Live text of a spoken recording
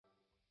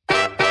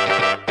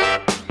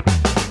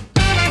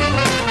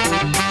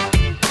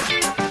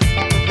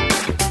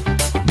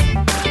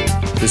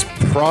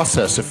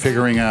process of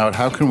figuring out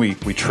how can we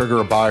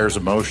trigger a buyer's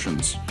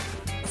emotions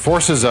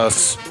forces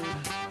us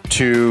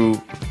to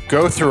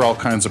go through all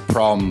kinds of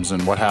problems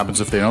and what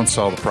happens if they don't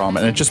solve the problem.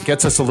 And it just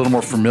gets us a little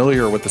more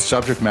familiar with the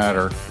subject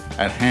matter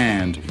at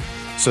hand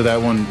so that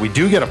when we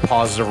do get a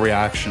positive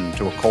reaction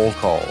to a cold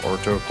call or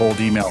to a cold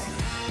email,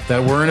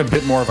 that we're in a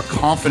bit more of a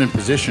confident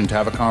position to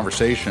have a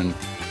conversation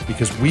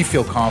because we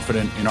feel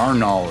confident in our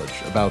knowledge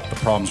about the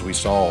problems we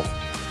solve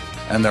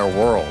and their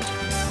world.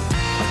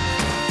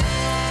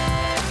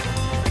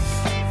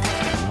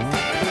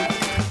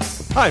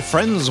 Hi,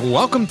 friends.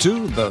 Welcome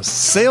to the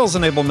Sales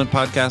Enablement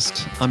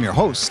Podcast. I'm your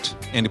host,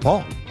 Andy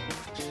Paul.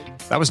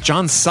 That was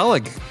John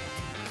Selig.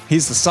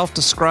 He's the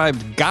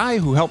self-described guy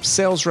who helps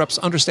sales reps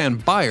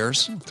understand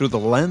buyers through the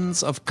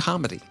lens of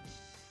comedy,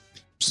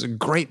 which is a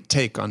great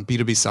take on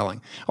B2B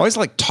selling. I always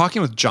like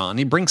talking with John.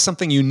 He brings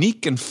something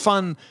unique and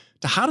fun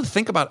to how to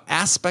think about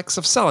aspects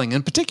of selling,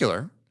 in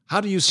particular,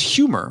 how to use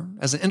humor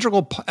as an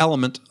integral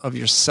element of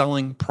your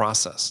selling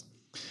process.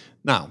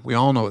 Now, we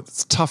all know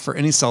it's tough for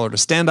any seller to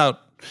stand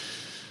out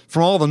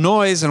from all the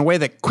noise in a way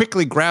that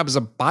quickly grabs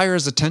a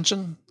buyer's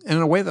attention and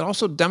in a way that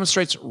also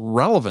demonstrates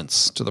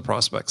relevance to the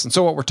prospects. And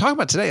so what we're talking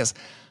about today is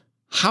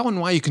how and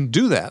why you can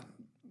do that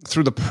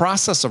through the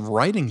process of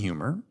writing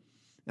humor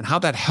and how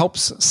that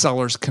helps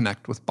sellers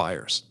connect with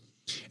buyers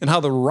and how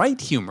the right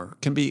humor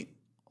can be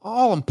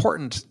all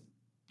important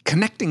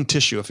connecting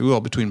tissue, if you will,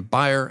 between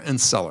buyer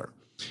and seller.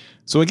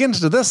 So we get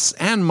into this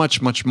and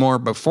much, much more.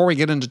 Before we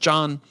get into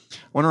John, I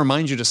want to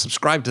remind you to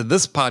subscribe to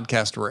this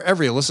podcast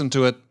wherever you listen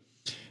to it.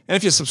 And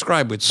if you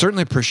subscribe, we'd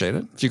certainly appreciate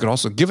it. If you could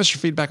also give us your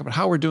feedback about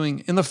how we're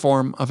doing in the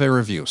form of a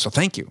review. So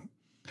thank you.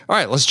 All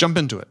right, let's jump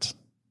into it.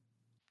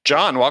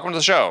 John, welcome to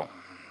the show.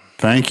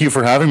 Thank you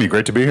for having me.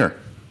 Great to be here.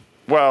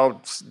 Well,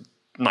 it's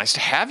nice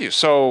to have you.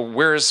 So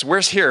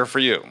where's here for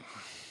you?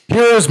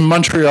 Here is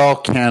Montreal,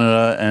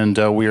 Canada,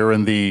 and we are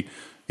in the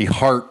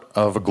heart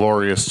of a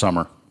glorious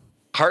summer.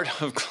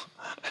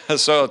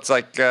 So it's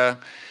like 10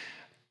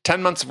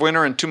 months of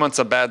winter and 2 months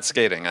of bad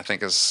skating, I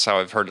think is how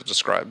I've heard it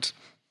described.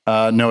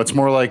 No, it's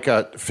more like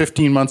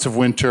 15 months of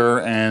winter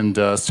and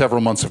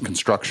several months of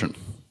construction.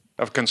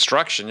 Of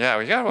construction, yeah.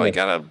 You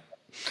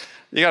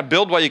gotta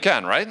build what you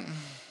can, right?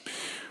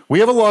 We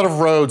have a lot of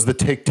roads that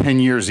take 10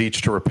 years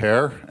each to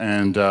repair,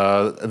 and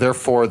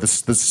therefore the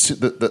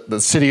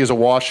city is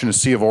awash in a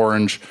sea of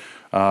orange.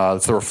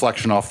 It's the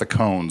reflection off the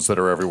cones that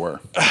are everywhere.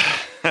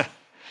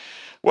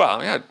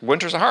 Well, yeah,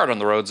 winters are hard on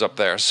the roads up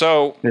there.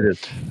 So it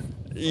is.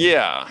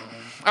 Yeah.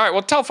 All right.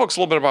 Well, tell folks a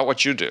little bit about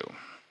what you do.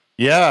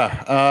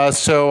 Yeah.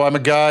 So I'm a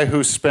guy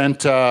who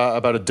spent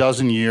about a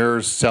dozen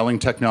years selling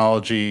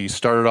technology.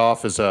 Started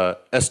off as a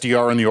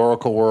SDR in the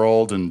Oracle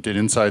world and did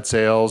inside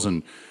sales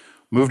and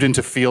moved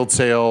into field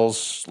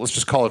sales. Let's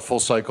just call it full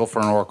cycle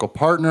for an Oracle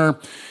partner.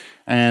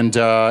 And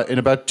in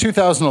about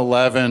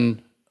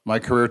 2011, my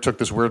career took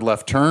this weird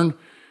left turn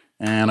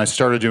and I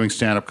started doing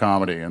stand-up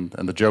comedy. And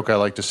the joke I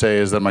like to say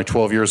is that my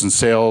 12 years in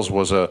sales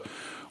was a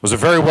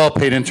very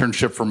well-paid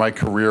internship for my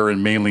career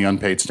in mainly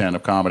unpaid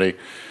stand-up comedy.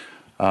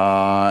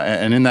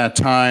 And in that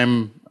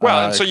time...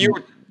 Well, so you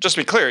were, just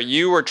to be clear,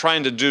 you were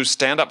trying to do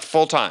stand-up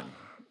full-time.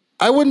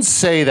 I wouldn't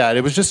say that.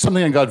 It was just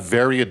something I got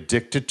very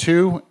addicted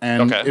to.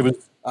 And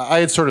I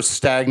had sort of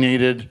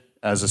stagnated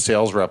as a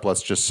sales rep,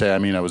 let's just say. I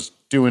mean, I was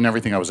doing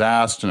everything I was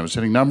asked and I was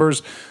hitting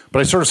numbers, but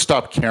I sort of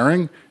stopped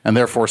caring and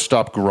therefore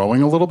stopped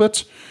growing a little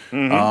bit.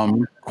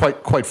 Mm-hmm.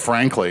 Quite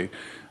frankly.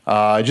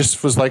 I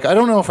just was like, I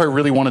don't know if I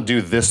really want to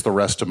do this the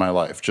rest of my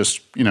life.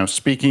 Just,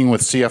 speaking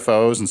with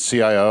CFOs and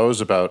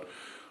CIOs about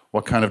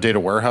what kind of data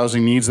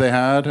warehousing needs they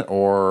had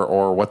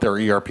or what their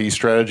ERP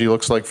strategy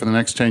looks like for the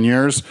next 10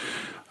 years.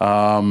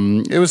 I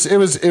learned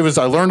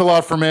a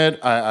lot from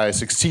it. I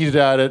succeeded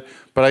at it,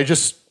 but I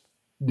just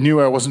knew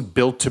I wasn't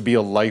built to be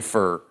a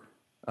lifer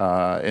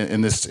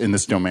in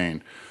this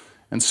domain.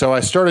 And so I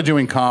started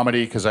doing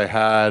comedy because I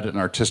had an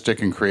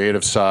artistic and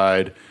creative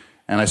side,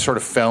 and I sort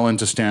of fell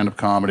into stand-up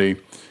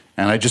comedy,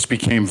 and I just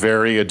became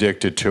very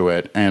addicted to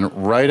it. And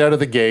right out of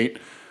the gate,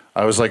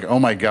 I was like, oh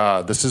my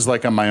God, this is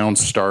like I'm my own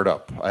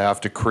startup. I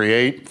have to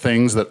create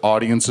things that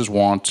audiences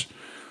want,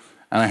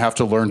 and I have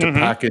to learn to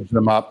package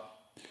them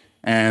up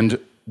and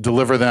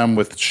deliver them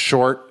with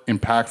short,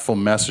 impactful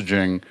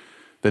messaging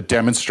that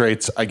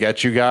demonstrates I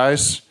get you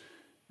guys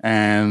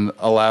and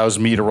allows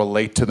me to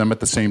relate to them at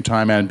the same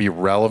time and be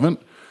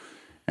relevant.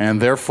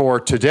 And therefore,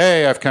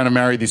 today, I've kind of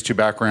married these two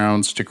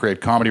backgrounds to create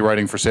comedy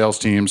writing for sales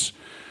teams,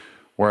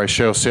 where I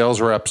show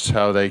sales reps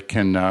how they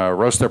can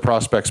roast their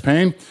prospects'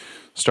 pain,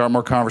 start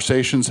more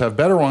conversations, have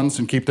better ones,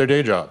 and keep their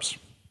day jobs.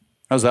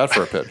 How's that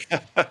for a pitch?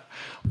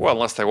 Well,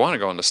 unless they want to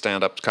go into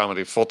stand-up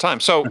comedy full-time.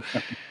 So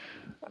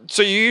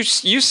you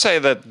say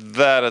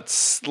that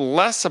it's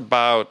less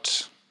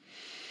about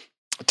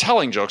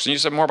telling jokes, and you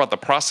said more about the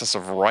process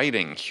of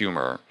writing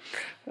humor.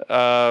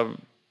 So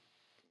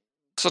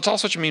tell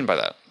us what you mean by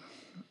that.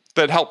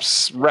 That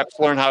helps reps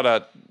learn how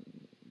to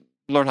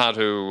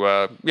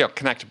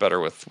connect better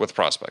with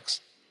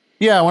prospects.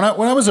 Yeah, when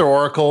I was at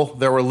Oracle,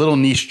 there were little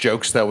niche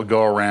jokes that would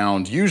go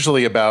around,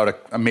 usually about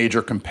a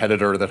major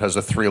competitor that has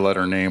a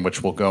 3-letter name,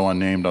 which will go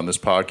unnamed on this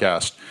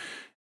podcast.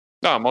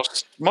 No,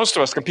 most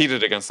of us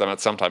competed against them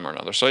at some time or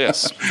another. So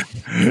yes,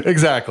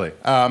 exactly.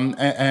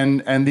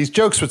 And these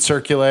jokes would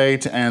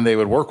circulate, and they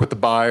would work with the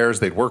buyers.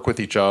 They'd work with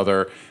each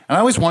other, and I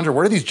always wonder,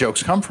 where do these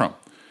jokes come from?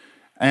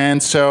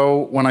 And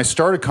so when I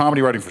started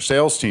comedy writing for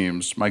sales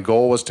teams, my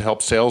goal was to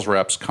help sales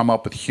reps come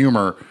up with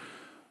humor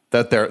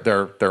that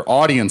their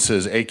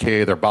audiences,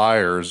 aka their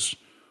buyers,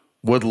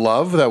 would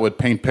love, that would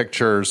paint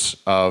pictures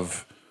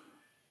of,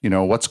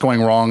 what's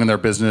going wrong in their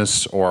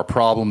business or a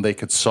problem they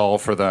could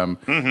solve for them,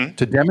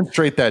 to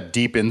demonstrate that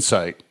deep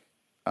insight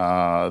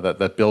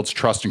that builds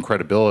trust and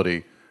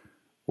credibility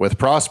with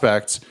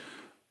prospects.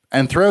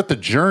 And throughout the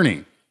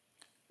journey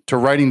to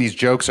writing these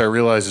jokes, I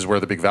realize is where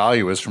the big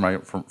value is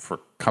for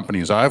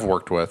companies I've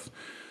worked with.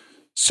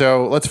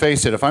 So let's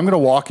face it, if I'm going to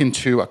walk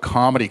into a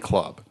comedy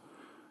club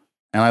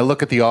and I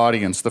look at the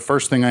audience, the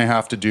first thing I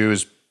have to do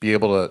is be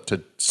able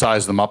to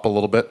size them up a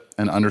little bit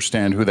and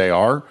understand who they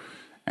are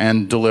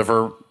and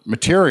deliver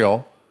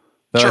material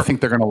that I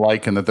think they're going to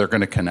like and that they're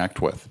going to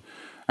connect with.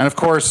 And of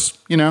course,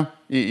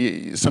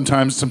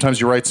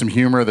 sometimes you write some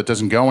humor that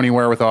doesn't go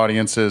anywhere with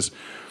audiences.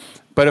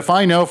 But if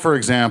I know, for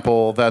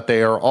example, that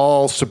they are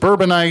all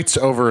suburbanites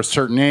over a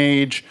certain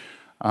age,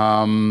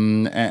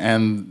 and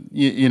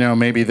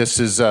maybe this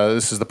is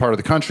the part of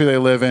the country they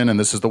live in, and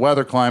this is the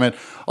weather climate,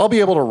 I'll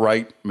be able to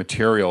write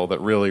material that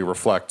really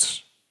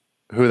reflects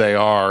who they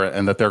are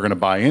and that they're going to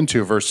buy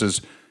into,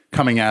 versus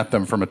coming at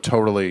them from a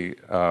totally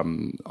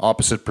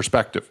opposite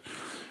perspective.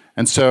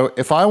 And so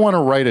if I want to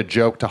write a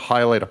joke to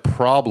highlight a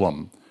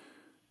problem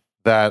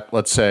that,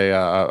 let's say,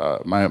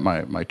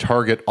 my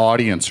target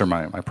audience or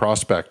my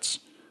prospects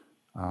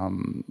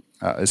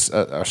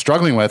are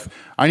struggling with,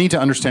 I need to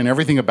understand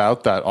everything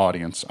about that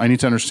audience. I need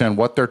to understand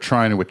what they're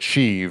trying to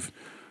achieve,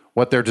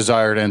 what their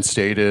desired end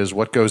state is,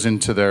 what goes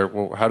into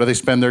how do they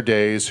spend their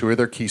days, who are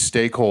their key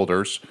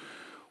stakeholders,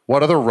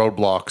 what other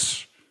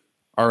roadblocks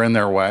are in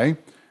their way.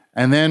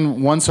 And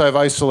then once I've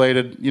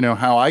isolated,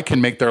 how I can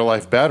make their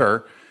life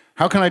better,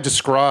 how can I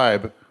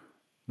describe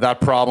that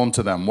problem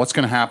to them? What's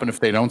going to happen if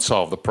they don't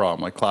solve the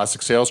problem? Like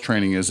classic sales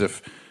training is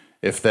if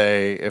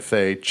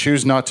they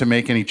choose not to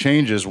make any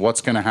changes,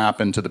 what's going to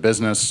happen to the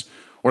business?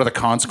 What are the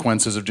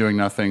consequences of doing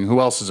nothing?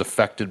 Who else is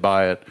affected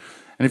by it?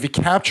 And if you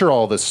capture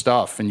all this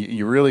stuff and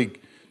you really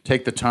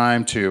take the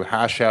time to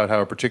hash out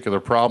how a particular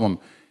problem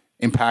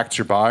impacts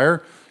your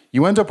buyer,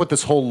 you end up with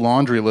this whole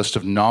laundry list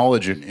of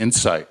knowledge and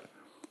insight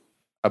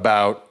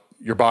about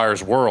your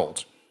buyer's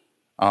world.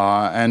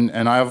 And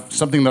I have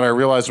something that I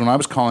realized when I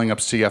was calling up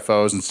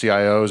CFOs and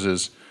CIOs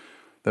is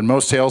that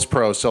most sales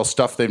pros sell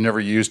stuff they've never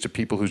used to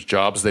people whose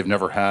jobs they've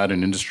never had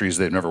in industries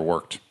they've never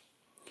worked.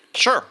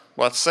 Sure.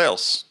 Well, that's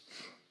sales.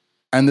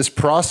 And this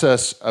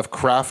process of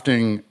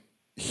crafting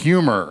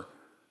humor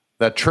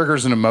that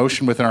triggers an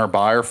emotion within our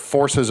buyer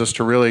forces us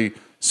to really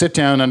sit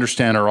down and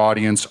understand our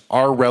audience,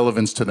 our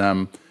relevance to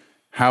them,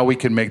 how we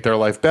can make their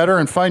life better,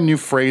 and find new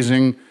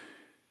phrasing,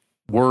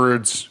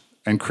 words,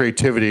 and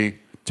creativity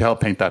to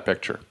help paint that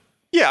picture.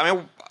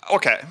 Yeah,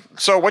 okay.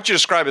 So what you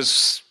describe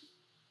is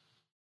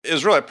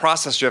really a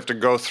process you have to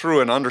go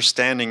through, an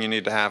understanding you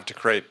need to have to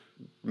create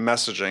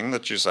messaging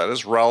that you said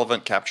is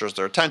relevant, captures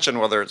their attention,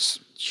 whether it's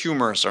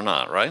humorous or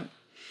not, right?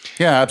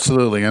 Yeah,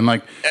 absolutely. And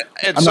I'm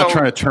not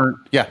trying to turn...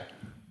 Yeah.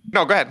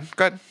 No, go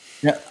ahead.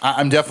 Yeah,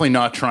 I'm definitely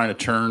not trying to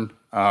turn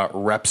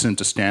reps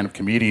into stand-up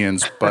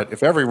comedians, but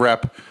if every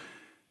rep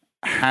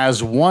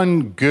has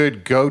one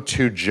good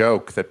go-to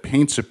joke that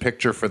paints a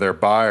picture for their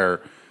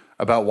buyer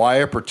about why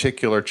a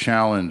particular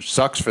challenge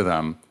sucks for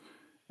them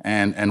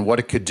and what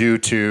it could do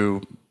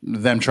to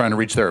them trying to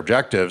reach their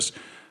objectives,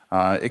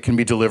 it can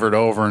be delivered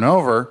over and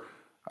over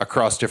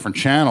across different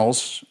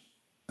channels,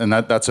 and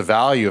that's a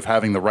value of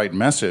having the right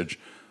message.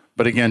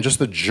 But again, just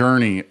the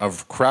journey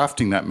of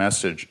crafting that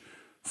message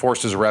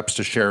forces reps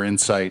to share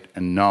insight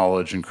and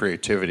knowledge and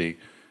creativity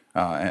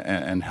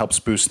and helps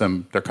boost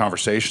their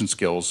conversation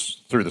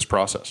skills through this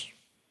process.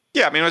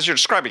 Yeah, as you're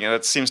describing it,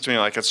 it seems to me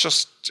like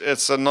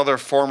it's another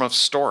form of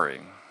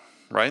story,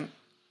 right?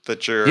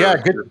 That you're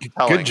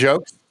good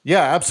jokes.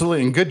 Yeah,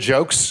 absolutely. And good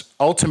jokes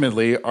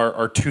ultimately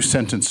are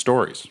 2-sentence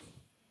stories.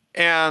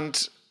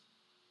 And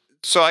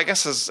so I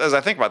guess as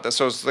I think about this,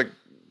 so it's like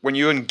when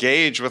you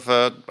engage with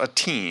a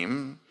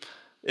team,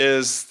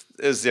 is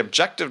the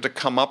objective to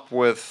come up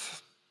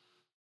with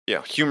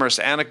humorous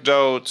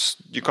anecdotes,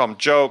 you call them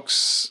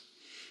jokes,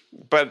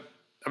 but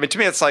to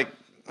me it's like,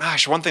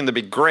 gosh, one thing to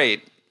be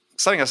great,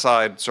 setting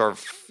aside sort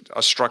of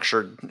a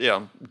structured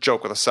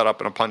joke with a setup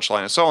and a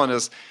punchline and so on,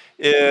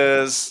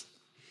 is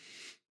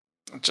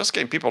just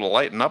getting people to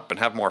lighten up and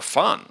have more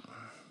fun,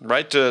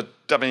 right? To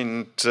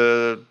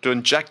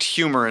inject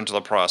humor into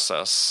the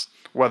process,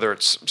 whether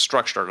it's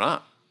structured or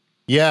not.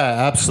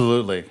 Yeah,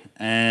 absolutely.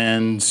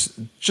 And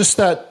just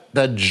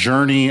that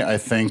journey, I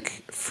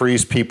think,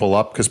 frees people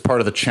up, because part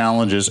of the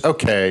challenge is,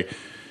 okay,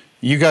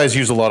 you guys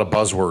use a lot of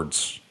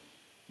buzzwords.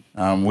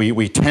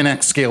 We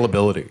 10x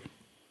scalability,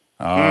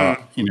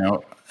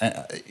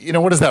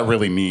 what does that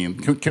really mean?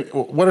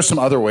 What are some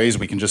other ways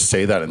we can just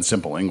say that in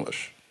simple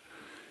English?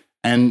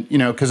 And,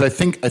 because I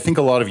think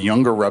a lot of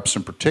younger reps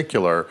in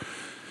particular,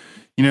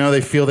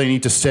 they feel they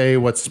need to say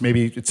what's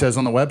maybe it says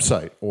on the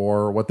website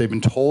or what they've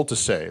been told to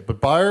say.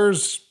 But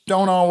buyers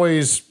don't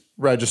always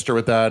register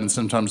with that. And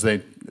sometimes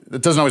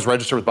it doesn't always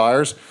register with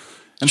buyers.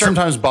 And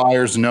sometimes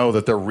buyers know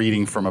that they're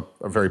reading from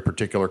a very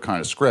particular kind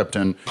of script.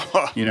 And,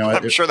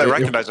 I'm sure they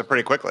recognize it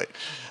pretty quickly.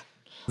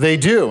 They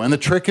do. And the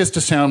trick is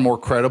to sound more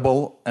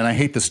credible. And I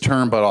hate this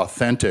term, but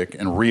authentic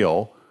and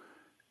real.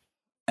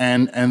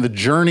 And the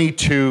journey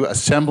to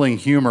assembling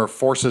humor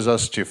forces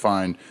us to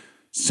find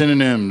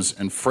synonyms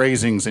and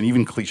phrasings and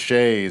even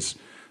cliches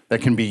that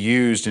can be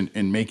used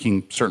in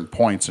making certain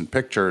points and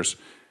pictures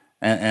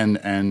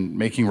and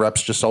making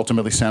reps just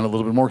ultimately sound a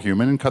little bit more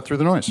human and cut through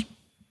the noise.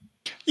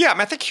 Yeah,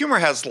 I think humor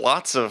has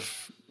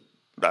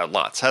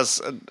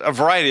has a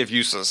variety of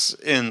uses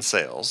in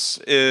sales.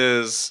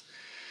 Is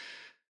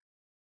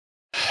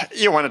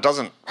when it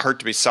doesn't hurt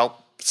to be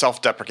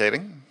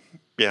self-deprecating,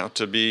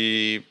 to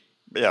be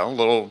a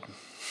little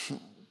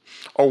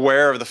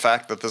aware of the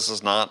fact that this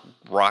is not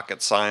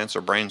rocket science or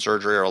brain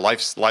surgery or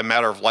a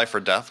matter of life or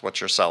death what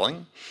you're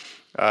selling.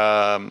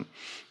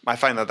 I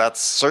find that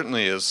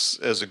certainly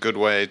is a good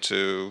way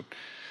to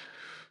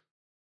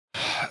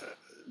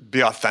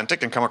be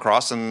authentic and come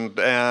across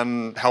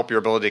and help your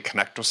ability to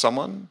connect with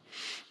someone.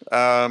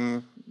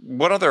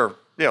 What other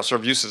sort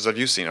of uses have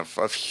you seen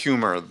of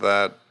humor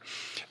that?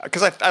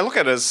 Because I look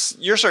at it as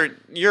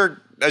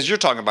as you're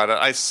talking about it,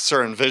 I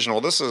sort of envision,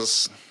 well, this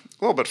is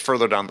a little bit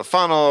further down the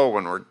funnel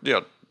when we're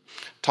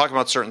talking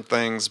about certain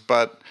things,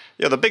 but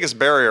the biggest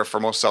barrier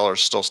for most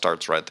sellers still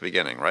starts right at the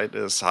beginning, right?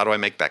 Is how do I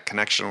make that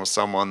connection with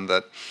someone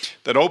that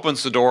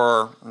opens the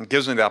door and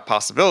gives me that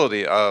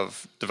possibility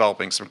of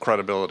developing some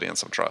credibility and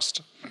some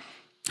trust?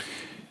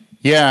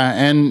 Yeah,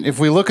 and if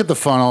we look at the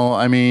funnel,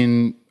 I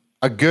mean,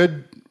 a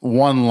good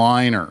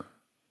one-liner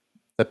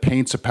that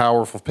paints a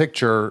powerful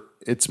picture,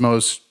 it's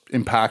most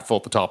impactful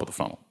at the top of the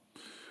funnel.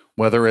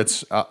 Whether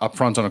it's up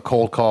front on a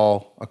cold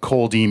call, a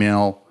cold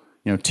email,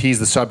 tease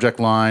the subject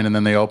line and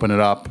then they open it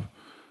up,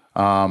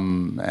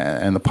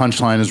 and the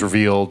punchline is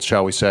revealed,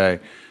 shall we say,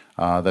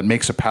 that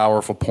makes a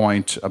powerful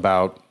point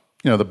about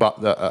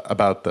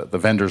the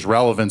vendor's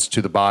relevance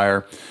to the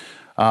buyer.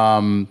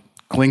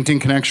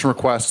 LinkedIn connection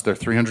requests, they're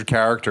 300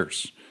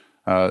 characters.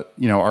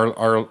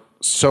 Our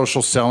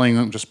social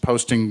selling, just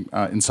posting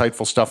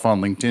insightful stuff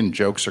on LinkedIn,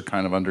 jokes are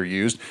kind of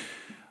underused.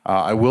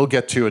 I will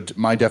get to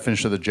my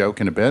definition of the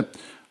joke in a bit.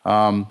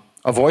 A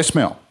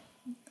voicemail.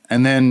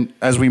 And then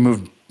as we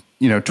move,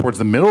 towards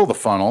the middle of the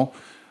funnel,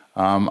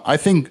 I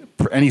think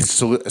any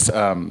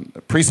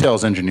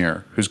pre-sales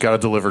engineer who's got to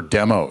deliver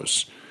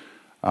demos,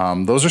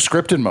 those are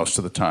scripted most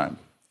of the time.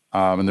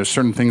 And there's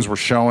certain things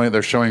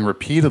they're showing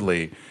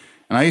repeatedly.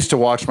 And I used to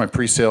watch my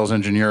pre-sales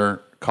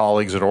engineer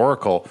colleagues at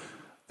Oracle.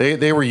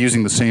 They were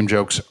using the same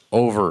jokes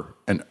over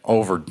and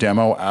over,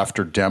 demo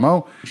after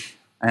demo,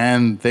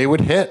 and they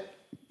would hit.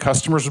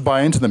 Customers would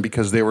buy into them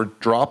because they were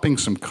dropping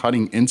some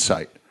cutting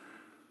insight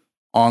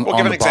on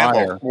give an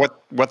example buyer.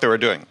 What they were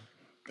doing,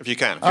 if you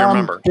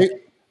remember.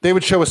 They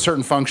would show a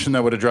certain function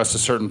that would address a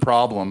certain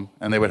problem,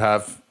 and they would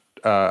highlight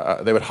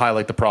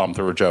the problem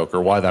through a joke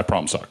or why that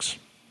problem sucks.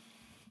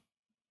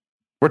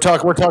 We're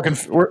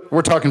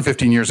talking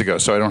 15 years ago,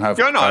 so I don't have.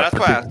 No, that's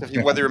why I asked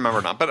whether you remember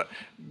or not. But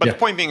the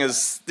point being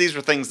is, these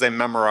were things they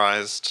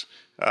memorized.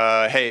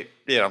 Hey,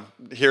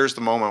 here's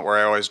the moment where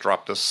I always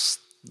drop this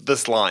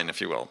line,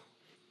 if you will.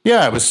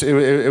 Yeah,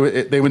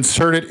 they would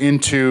insert it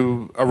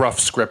into a rough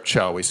script,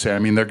 shall we say. I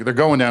mean, they're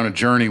going down a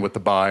journey with the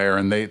buyer,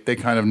 and they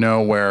kind of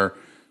know where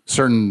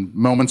certain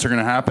moments are going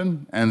to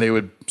happen, and they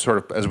would sort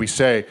of, as we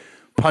say,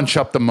 punch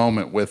up the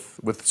moment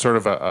with sort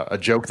of a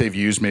joke they've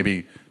used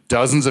maybe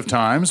dozens of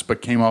times,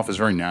 but came off as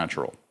very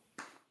natural.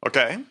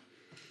 Okay.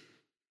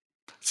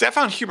 See, I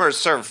found humor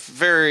sort of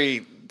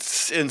very,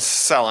 in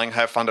selling,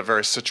 I found it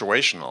very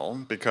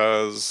situational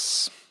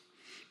because,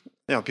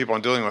 people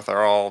I'm dealing with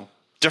are all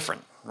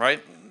different,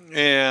 right?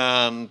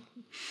 And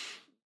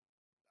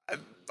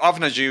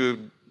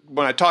often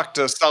when I talk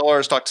to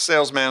sellers, talk to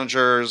sales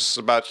managers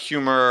about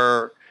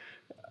humor,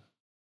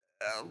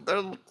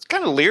 they're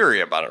kind of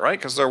leery about it, right?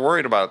 Because they're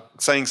worried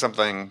about saying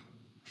something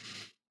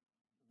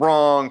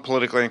wrong,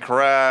 politically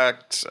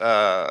incorrect,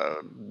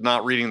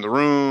 not reading the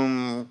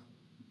room.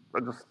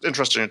 I'm just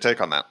interested in your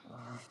take on that.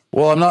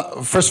 Well, I'm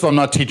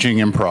not teaching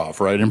improv,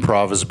 right?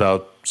 Improv is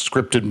about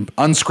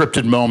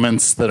unscripted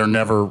moments that are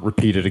never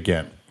repeated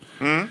again.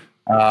 Mm-hmm.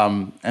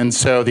 And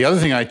so the other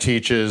thing I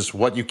teach is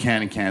what you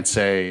can and can't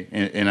say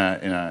in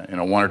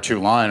a one or two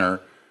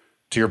liner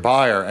to your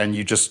buyer. And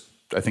you just,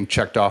 I think,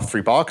 checked off 3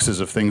 boxes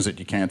of things that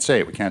you can't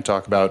say. We can't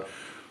talk about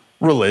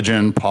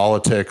religion,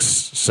 politics,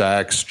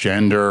 sex,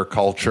 gender,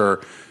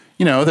 culture.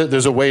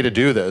 There's a way to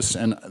do this.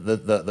 And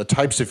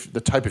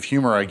the type of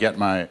humor I get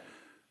my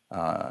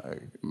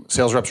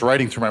sales reps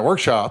writing through my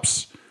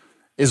workshops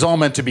is all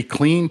meant to be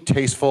clean,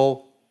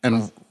 tasteful,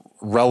 and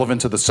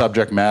relevant to the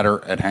subject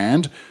matter at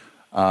hand.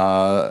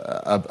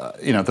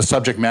 The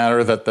subject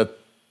matter that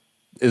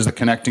is the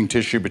connecting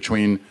tissue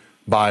between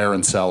buyer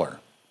and seller.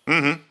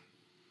 Mm-hmm.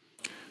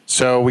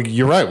 So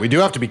you're right. We do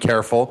have to be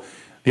careful.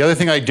 The other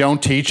thing I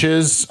don't teach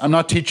is I'm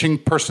not teaching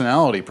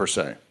personality per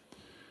se.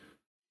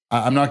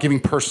 I'm not giving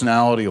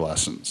personality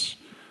lessons.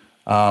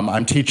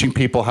 I'm teaching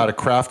people how to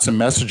craft some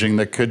messaging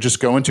that could just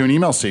go into an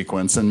email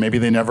sequence and maybe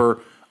they never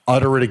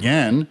utter it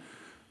again,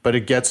 but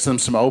it gets them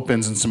some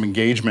opens and some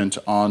engagement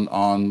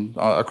on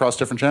across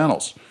different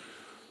channels.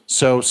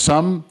 So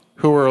some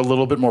who are a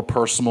little bit more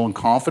personal and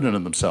confident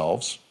in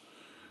themselves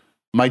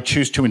might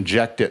choose to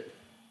inject it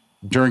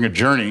during a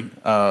journey,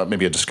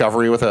 maybe a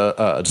discovery with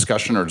a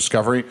discussion or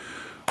discovery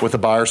with a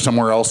buyer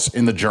somewhere else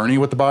in the journey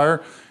with the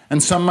buyer.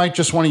 And some might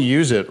just want to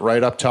use it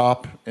right up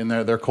top in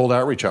their cold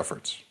outreach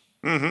efforts.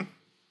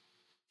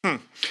 Mm-hmm.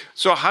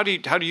 So how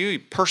do you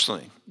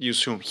personally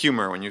use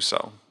humor when you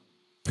sell?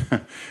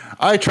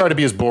 I try to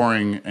be as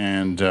boring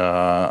and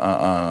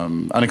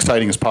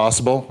unexciting as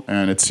possible,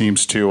 and it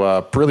seems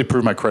to really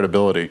prove my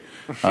credibility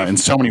in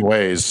so many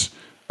ways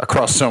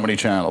across so many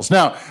channels.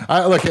 Now,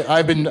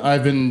 I've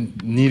been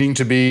needing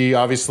to be,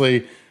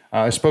 obviously.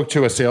 I spoke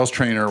to a sales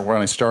trainer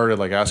when I started,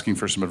 asking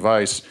for some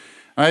advice.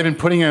 And I've been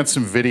putting out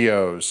some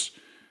videos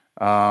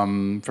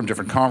from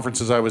different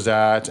conferences I was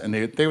at, and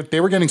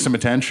they were getting some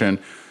attention.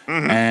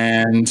 Mm-hmm.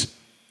 And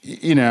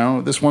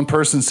this one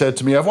person said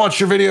to me, "I've watched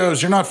your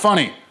videos. You're not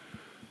funny."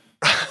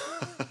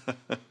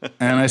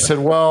 And I said,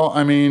 "Well,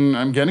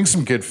 I'm getting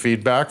some good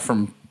feedback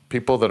from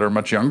people that are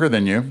much younger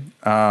than you.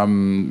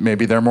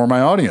 Maybe they're more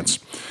my audience."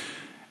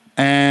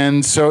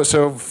 And so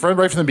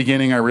right from the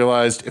beginning, I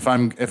realized if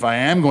I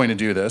am going to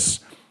do this,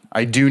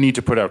 I do need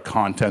to put out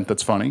content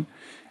that's funny.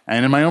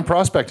 And in my own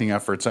prospecting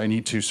efforts, I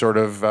need to sort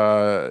of,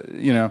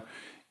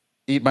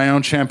 eat my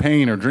own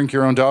champagne or drink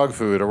your own dog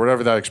food or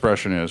whatever that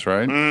expression is,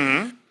 right?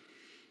 Mm-hmm.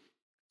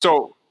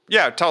 So,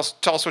 yeah, tell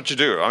us what you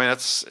do.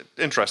 That's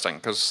interesting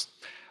because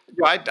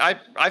I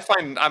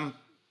find I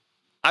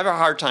have a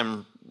hard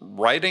time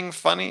writing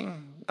funny.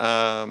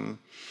 I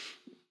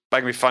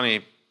can be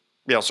funny,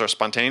 sort of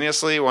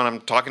spontaneously when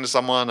I'm talking to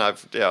someone.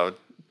 I've,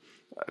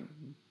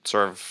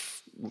 sort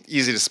of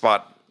easy to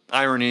spot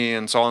irony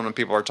and so on when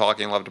people are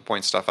talking. I love to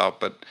point stuff out,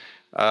 but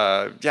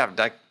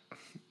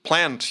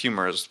planned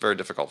humor is very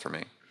difficult for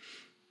me.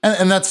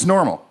 And that's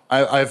normal.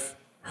 I've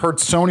heard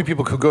so many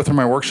people who go through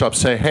my workshop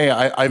say, "Hey,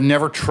 I've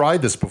never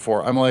tried this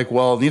before." I'm like,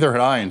 well, neither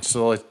had I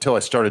until I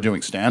started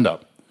doing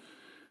stand-up.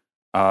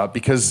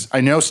 Because I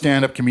know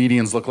stand-up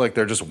comedians look like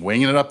they're just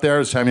winging it up there,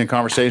 just having a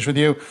conversation with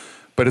you,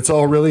 but it's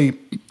all really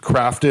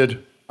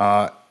crafted.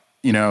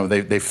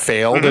 They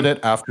failed at it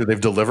after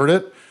they've delivered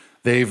it.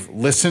 They've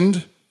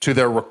listened to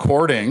their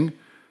recording.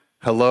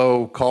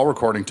 Hello, call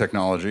recording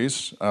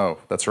technologies. Oh,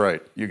 that's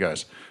right, you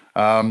guys.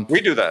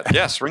 We do that.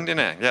 Yes, ring ding.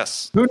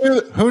 Yes.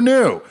 Who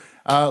knew?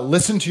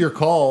 Listen to your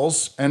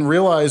calls and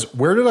realize,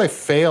 where did I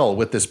fail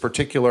with this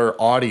particular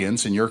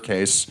audience? In your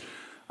case,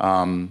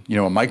 a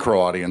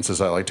micro audience,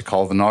 as I like to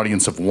call it, an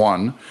audience of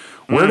one.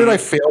 Where did I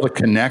fail to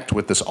connect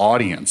with this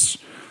audience?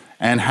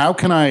 And how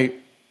can I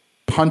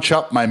punch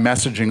up my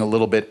messaging a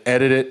little bit,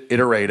 edit it,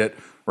 iterate it,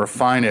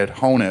 refine it,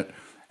 hone it,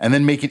 and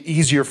then make it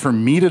easier for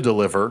me to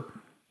deliver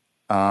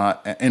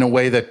in a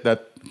way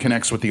that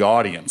connects with the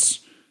audience,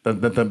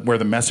 where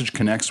the message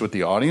connects with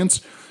the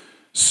audience.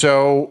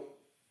 So,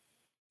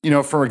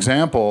 for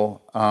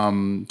example,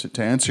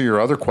 to answer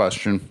your other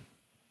question,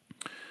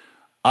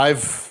 I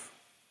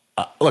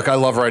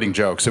love writing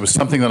jokes. It was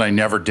something that I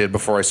never did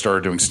before I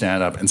started doing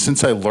stand-up. And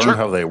since I learned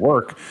how they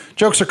work,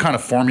 jokes are kind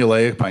of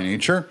formulaic by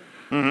nature.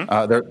 Mm-hmm.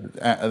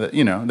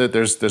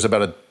 There's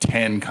about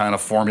 10 kind of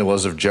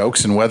formulas of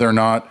jokes, and whether or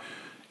not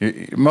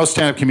most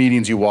stand-up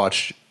comedians you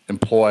watch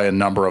employ a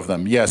number of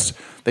them. Yes,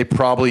 they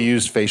probably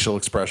use facial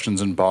expressions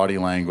and body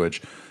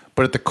language,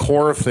 but at the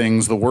core of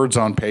things, the words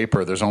on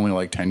paper, there's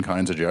only 10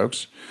 kinds of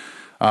jokes.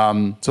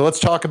 So let's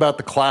talk about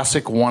the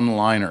classic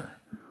one-liner,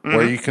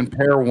 where you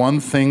compare one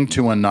thing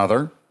to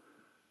another,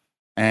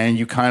 and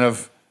you're trying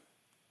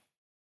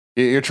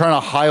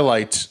to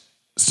highlight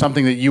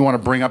something that you want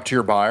to bring up to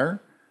your buyer,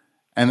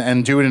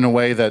 and do it in a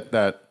way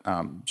that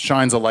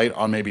shines a light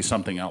on maybe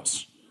something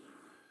else.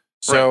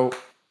 So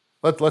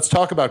let's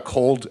talk about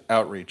cold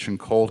outreach and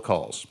cold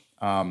calls.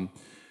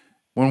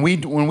 When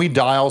we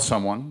dial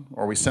someone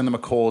or we send them a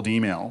cold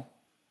email,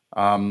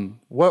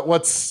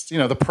 what's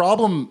the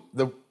problem?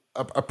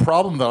 A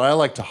problem that I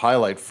like to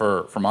highlight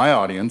for my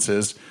audience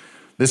is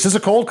this is a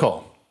cold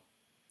call.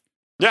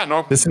 Yeah,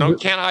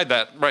 can't hide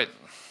that. Right.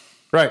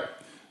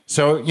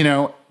 So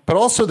but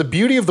also the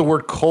beauty of the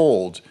word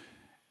cold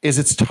is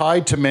it's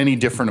tied to many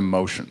different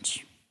emotions.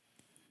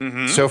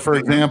 Mm-hmm. So, for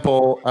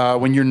example,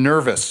 when you're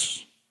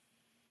nervous,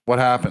 what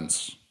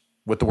happens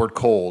with the word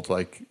cold?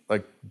 Like,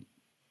 you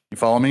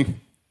follow me?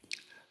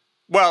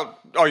 Well,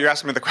 you're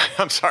asking me the question.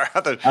 I'm sorry.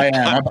 I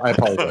am. I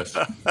apologize.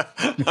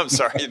 I'm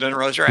sorry. You didn't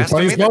realize you're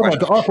asking me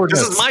the question.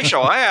 This is my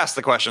show. I ask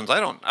the questions. I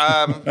don't. Well,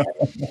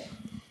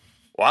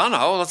 I don't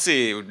know. Let's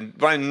see. When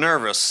I'm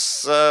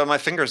nervous, my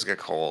fingers get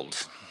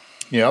cold.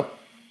 Yep.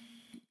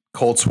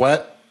 Cold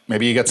sweat.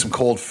 Maybe you get some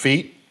cold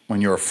feet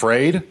when you're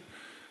afraid.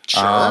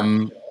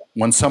 Sure.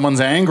 when someone's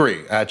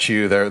angry at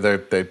you,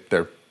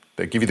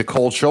 they give you the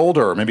cold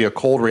shoulder, or maybe a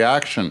cold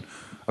reaction,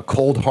 a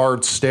cold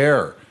hard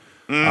stare.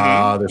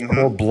 There's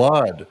cold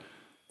blood.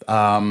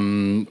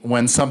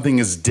 When something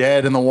is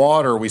dead in the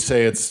water, we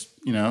say it's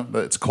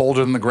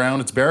colder than the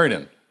ground it's buried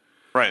in.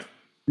 Right.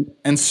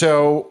 And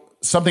so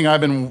something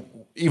I've been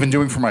even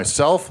doing for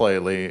myself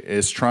lately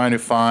is trying to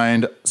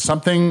find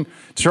something,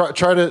 try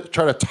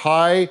to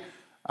tie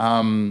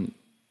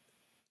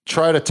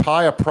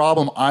a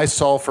problem I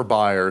solve for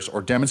buyers,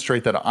 or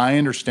demonstrate that I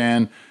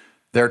understand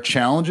their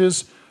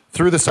challenges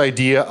through this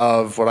idea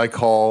of what I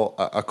call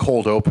a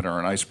cold opener,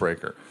 an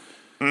icebreaker.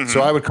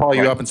 So I would call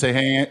you up and say,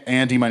 hey,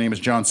 Andy, my name is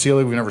John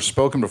Seelig. We've never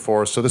spoken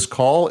before. So this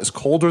call is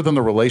colder than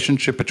the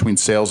relationship between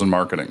sales and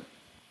marketing.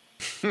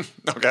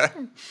 Okay.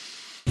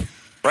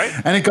 Right.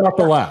 And it got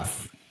the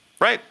laugh.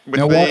 Right.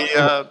 With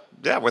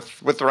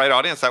with the right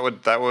audience, that would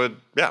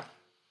yeah.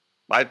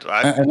 I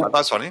thought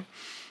that's funny.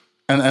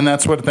 And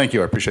that's what. Thank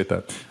you. I appreciate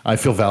that. I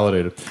feel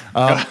validated.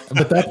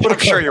 But that's what I'm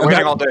sure you're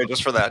waiting all day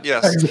just for that.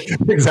 Yes.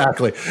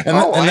 Exactly. And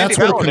that's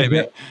what it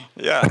comes,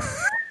 yeah.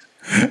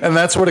 And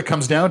that's what it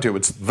comes down to.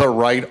 It's the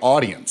right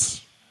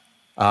audience.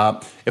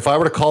 If I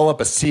were to call up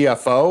a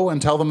CFO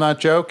and tell them that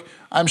joke,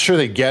 I'm sure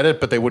they get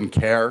it, but they wouldn't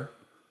care.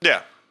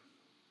 Yeah.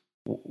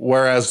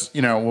 Whereas,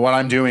 what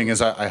I'm doing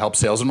is I help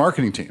sales and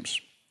marketing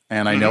teams.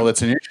 And I know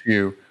that's an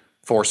issue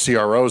for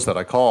CROs that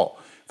I call.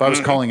 If I was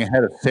calling a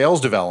head of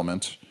sales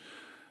development,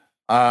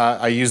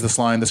 I use this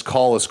line: "This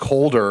call is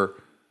colder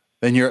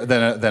than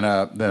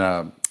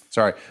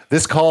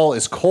This call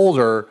is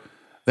colder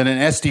than an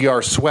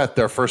SDR sweat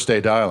their first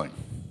day dialing."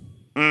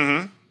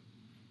 And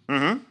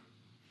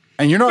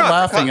you're not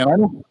laughing,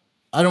 and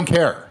I don't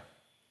care.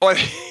 Well,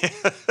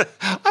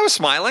 I was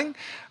smiling.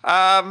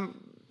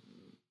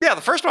 Yeah,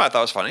 the first one I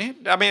thought was funny.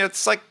 I mean,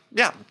 it's like,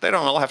 yeah, they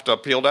don't all have to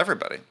appeal to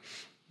everybody.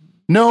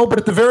 No, but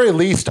at the very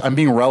least, I'm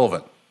being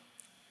relevant.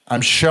 I'm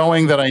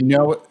showing that I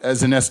know,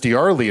 as an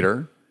SDR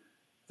leader,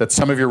 that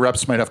some of your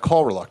reps might have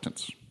call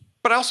reluctance.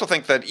 But I also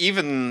think that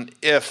even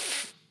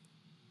if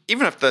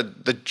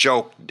the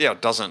joke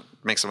doesn't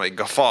make somebody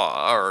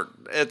guffaw, or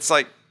it's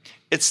like,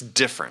 it's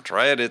different,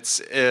 right? It's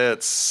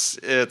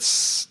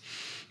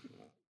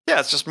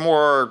just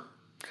more,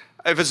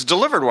 if it's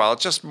delivered well,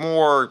 it's just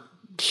more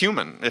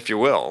human, if you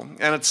will,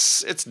 and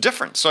it's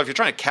different. So if you're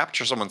trying to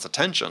capture someone's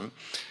attention,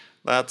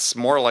 that's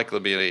more likely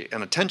to be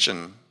an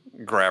attention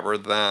grabber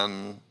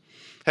than,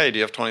 hey, do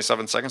you have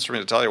 27 seconds for me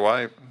to tell you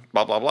why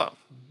blah blah blah.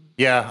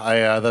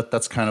 Yeah,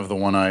 that's kind of the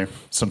one I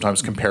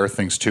sometimes compare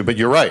things to. But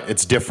you're right,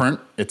 it's different,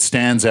 it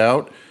stands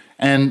out.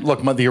 And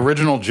look, the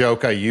original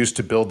joke I used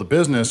to build the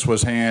business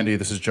was, hey Andy,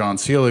 this is John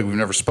Seelig, we've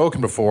never spoken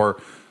before,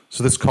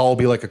 so this call will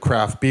be like a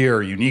craft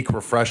beer, unique,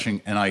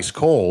 refreshing, and ice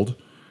cold.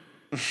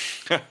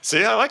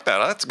 See, I like that.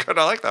 That's good.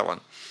 I like that one.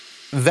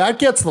 That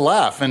gets the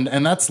laugh, and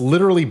that's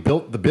literally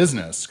built the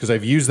business, because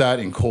I've used that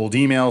in cold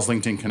emails,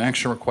 LinkedIn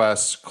connection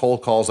requests,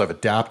 cold calls. I've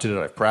adapted it,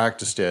 I've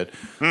practiced it,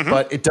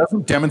 but it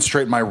doesn't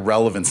demonstrate my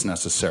relevance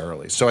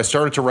necessarily. So I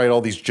started to write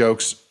all these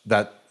jokes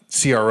that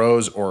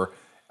CROs or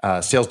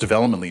sales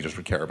development leaders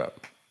would care about.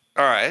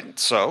 All right,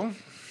 so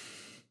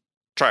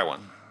try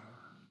one.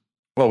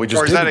 Well, we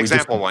just or is that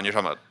example one you're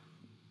talking about?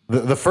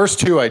 The first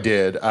two I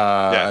did.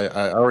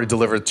 I already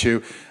delivered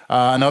two.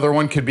 Another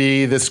one could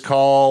be, this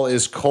call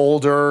is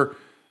colder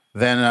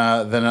than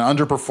an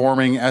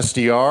underperforming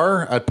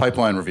SDR at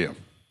pipeline review.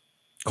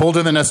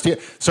 Colder than an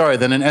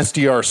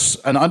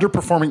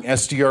underperforming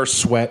SDR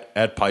sweat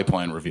at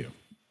pipeline review.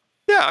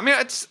 Yeah, I mean,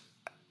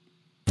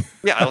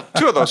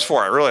 two of those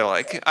four I really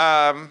like.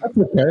 That's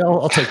okay.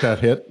 I'll take that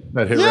hit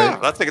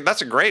rate.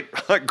 That's a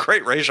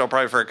great ratio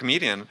probably for a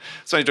comedian.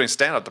 Somebody doing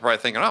stand-up, they're probably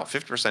thinking,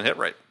 50% hit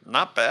rate.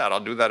 Not bad. I'll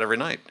do that every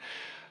night.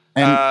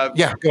 And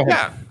go ahead.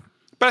 Yeah.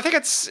 But I think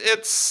it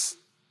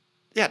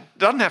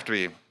doesn't have to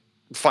be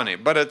funny,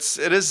 but it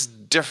is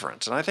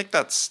different. And I think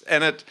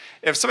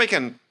if somebody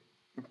can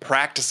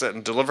practice it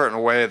and deliver it in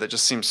a way that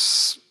just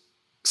seems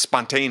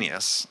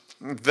spontaneous,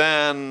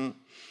 then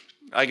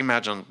I can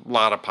imagine a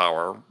lot of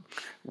power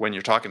when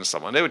you're talking to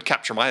someone. It would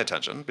capture my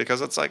attention,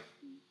 because it's like,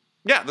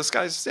 this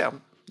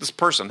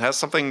person has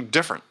something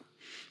different.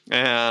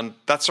 And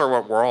that's sort of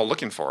what we're all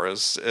looking for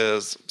is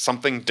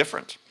something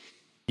different.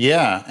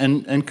 Yeah,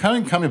 and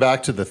kind of coming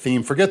back to the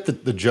theme, forget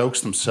the jokes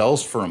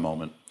themselves for a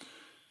moment.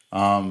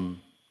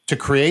 To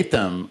create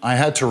them, I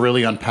had to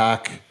really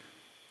unpack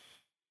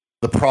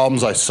the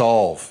problems I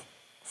solve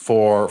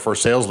for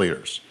sales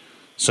leaders.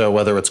 So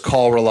whether it's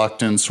call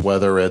reluctance,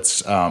 whether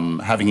it's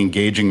having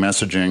engaging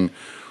messaging,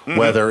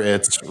 whether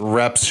it's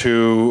reps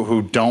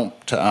who don't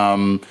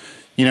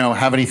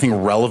have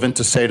anything relevant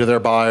to say to their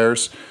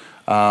buyers.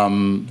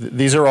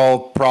 These are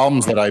all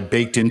problems that I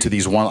baked into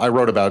these I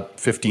wrote about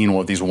 15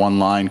 of these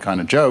one-line kind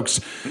of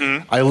jokes.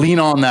 I lean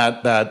on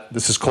that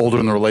this is colder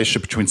in the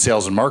relationship between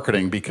sales and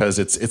marketing, because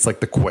it's like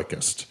the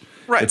quickest.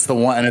 Right. It's the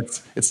one, and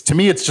it's to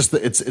me, it's just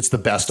it's the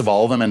best of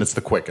all of them, and it's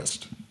the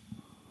quickest.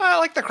 I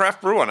like the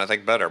craft brew one, I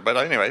think, better. But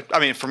anyway, I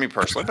mean, for me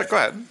personally, but go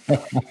ahead.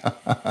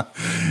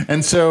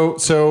 And so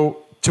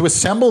to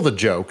assemble the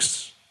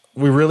jokes,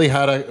 we really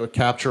had to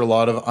capture a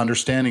lot of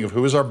understanding of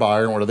who is our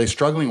buyer and what are they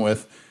struggling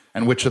with,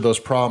 and which of those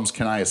problems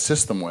can I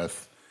assist them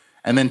with,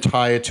 and then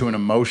tie it to an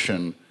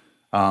emotion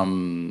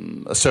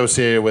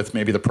associated with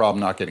maybe the problem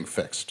not getting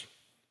fixed.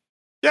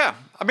 Yeah,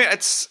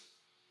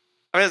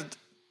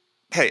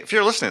 hey, if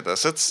you're listening to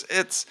this,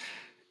 it's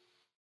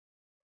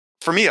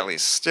for me at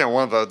least,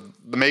 one of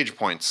the major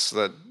points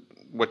that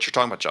what you're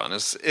talking about, John,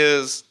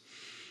 is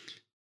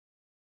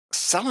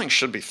selling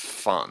should be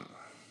fun,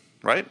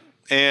 right?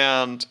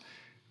 And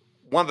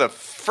one of the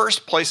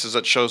first places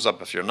that shows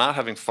up if you're not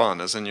having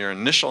fun is in your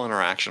initial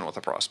interaction with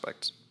a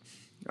prospect.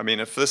 I mean,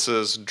 if this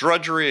is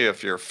drudgery,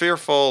 if you're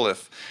fearful,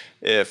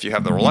 if you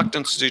have the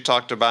reluctance you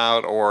talked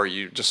about, or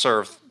you just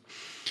sort of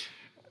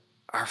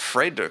are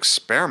afraid to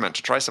experiment,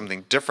 to try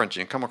something different,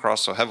 you can come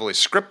across so heavily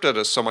scripted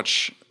as so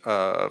much,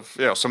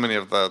 so many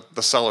of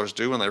the sellers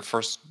do when they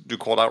first do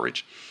cold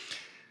outreach.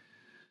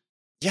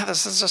 Yeah,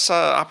 this is just an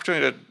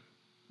opportunity to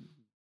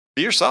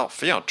be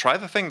yourself. Try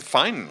the thing,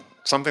 find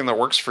something that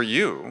works for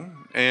you,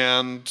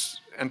 and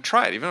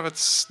try it, even if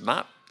it's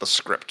not the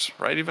script,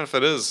 right? Even if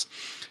it is,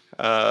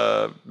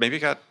 maybe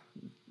you got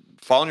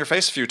fall on your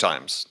face a few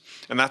times,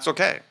 and that's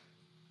okay.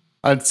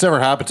 It's never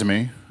happened to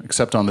me,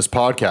 except on this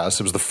podcast.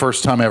 It was the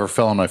first time I ever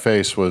fell on my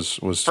face was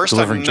first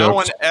delivering time jokes. No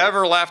one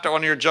ever laughed at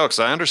one of your jokes.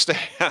 I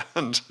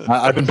understand.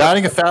 I've been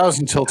batting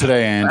 1,000 till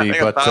today, Andy,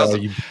 but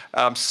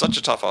I'm such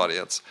a tough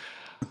audience.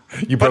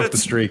 You broke the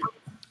streak.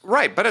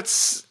 Right, but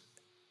it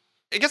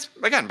gets,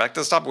 again, back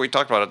to the topic we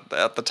talked about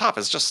at the top,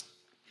 is just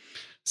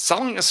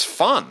selling is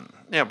fun.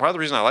 Part of the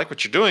reason I like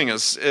what you're doing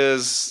is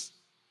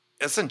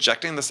it's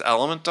injecting this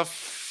element of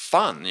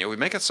fun. We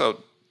make it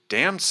so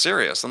damn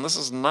serious, and this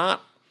is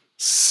not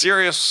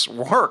serious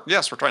work.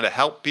 Yes, we're trying to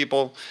help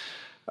people.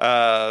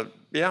 I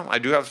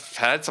do have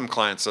had some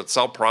clients that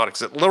sell products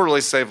that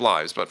literally save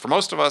lives, but for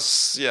most of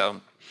us,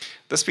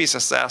 this piece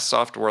of SaaS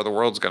software, the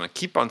world's going to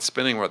keep on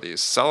spinning whether you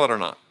sell it or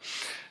not.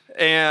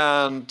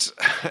 And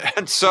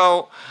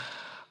so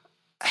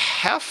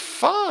have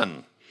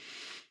fun.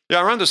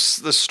 I remember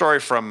this story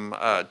from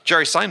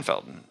Jerry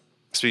Seinfeld,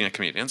 speaking of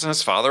comedians, and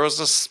his father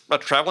was a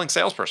traveling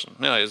salesperson.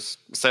 He's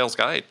a sales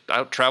guy. He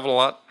out-traveled a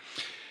lot.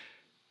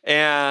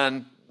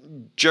 And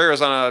Jerry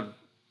was on an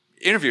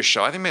interview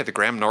show. I think maybe the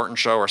Graham Norton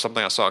show or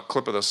something. I saw a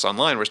clip of this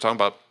online where he's talking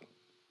about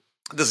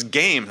this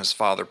game his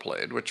father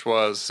played, which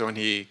was when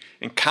he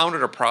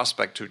encountered a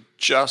prospect who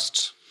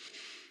just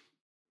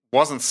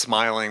wasn't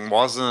smiling,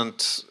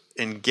 wasn't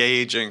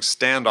engaging,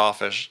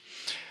 standoffish.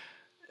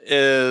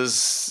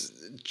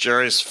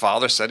 Jerry's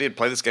father said he'd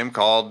play this game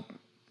called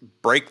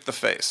Break the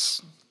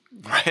Face.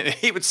 Right?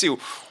 He would see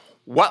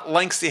what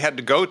lengths he had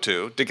to go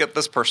to get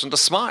this person to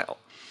smile.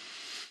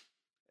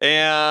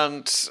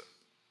 And,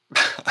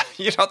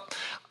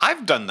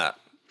 I've done that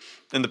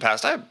in the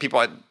past. I have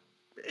people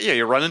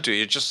you run into,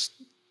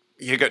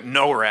 you get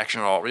no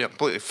reaction at all.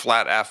 Completely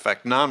flat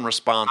affect,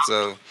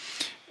 non-responsive.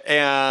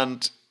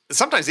 And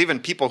sometimes even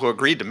people who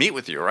agreed to meet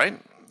with you,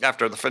 right?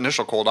 After the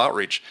initial cold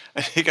outreach,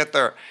 and you get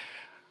there,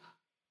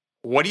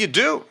 what do you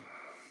do?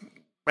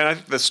 And I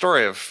think the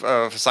story of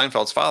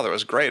Seinfeld's father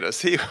was great,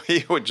 as he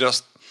would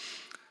just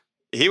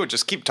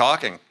keep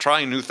talking,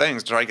 trying new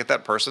things to try to get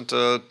that person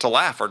to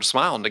laugh or to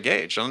smile and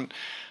engage. And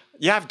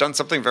I've done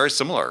something very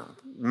similar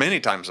many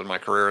times in my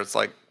career. It's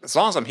like, as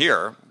long as I'm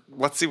here,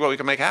 let's see what we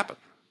can make happen.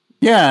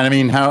 Yeah, and I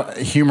mean, how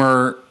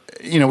humor,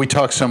 we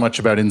talk so much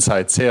about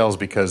inside sales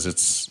because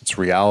it's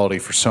reality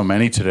for so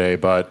many today.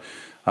 But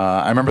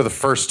I remember not the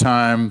first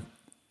time,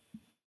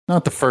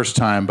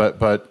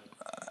 but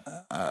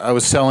I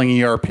was selling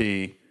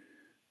ERP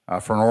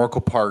for an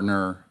Oracle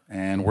partner,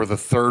 and we're the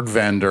third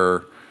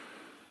vendor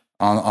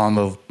on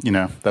the,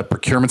 that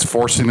procurement's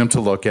forcing them to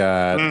look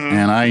at. Mm-hmm.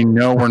 And I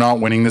know we're not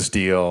winning this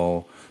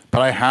deal,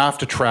 but I have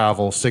to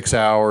travel 6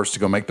 hours to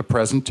go make the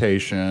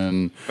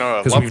presentation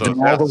because we've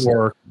done all the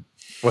work.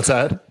 What's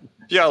that?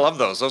 Yeah, I love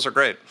those. Those are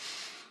great.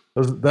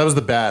 That was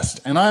the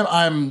best. And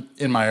I'm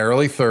in my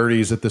early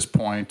 30s at this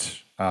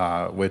point,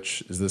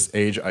 which is this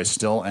age I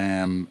still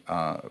am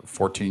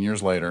 14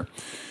 years later.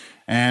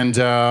 And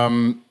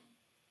I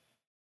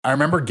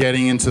remember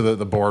getting into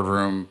the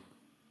boardroom,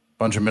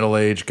 bunch of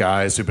middle-aged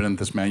guys who've been in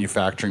this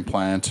manufacturing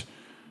plant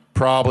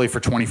probably for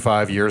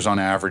 25 years on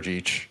average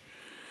each.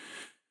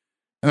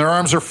 And their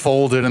arms are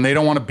folded and they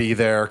don't want to be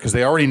there because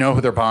they already know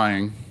who they're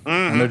buying. Mm-hmm.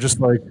 And they're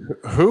just like,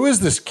 who is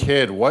this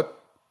kid? What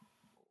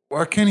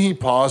can he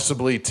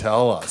possibly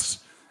tell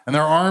us? And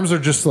their arms are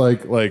just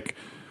like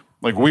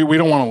we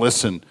don't want to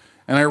listen.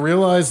 And I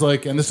realized,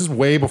 and this is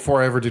way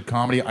before I ever did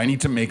comedy, I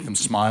need to make them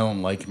smile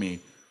and like me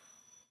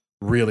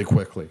really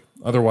quickly.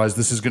 Otherwise,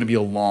 this is going to be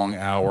a long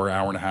hour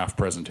and a half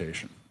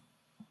presentation.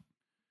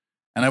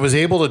 And I was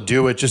able to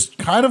do it just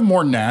kind of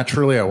more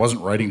naturally. I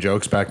wasn't writing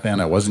jokes back then.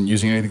 I wasn't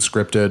using anything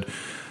scripted.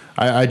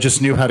 I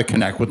just knew how to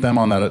connect with them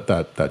on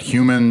that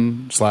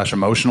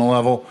human/emotional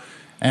level.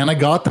 And I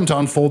got them to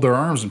unfold their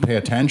arms and pay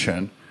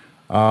attention.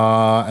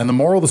 And the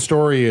moral of the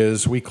story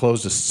is we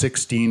closed a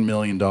 $16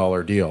 million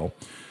deal.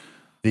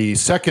 The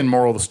second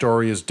moral of the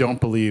story is don't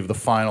believe the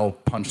final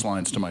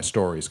punchlines to my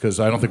stories, because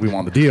I don't think we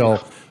won the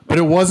deal. But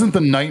it wasn't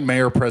the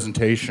nightmare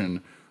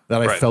presentation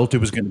that I felt it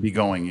was going to be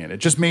going in. It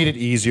just made it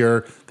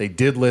easier. They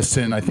did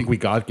listen. I think we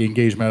got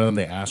engagement out of them.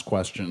 They asked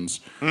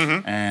questions.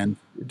 And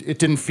it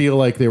didn't feel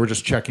like they were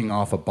just checking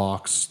off a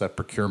box that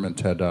procurement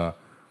had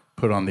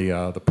put on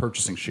the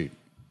purchasing sheet.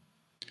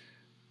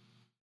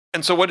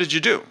 And so what did you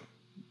do?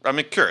 I'm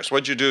curious.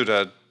 What did you do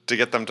to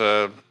get them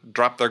to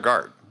drop their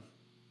guard?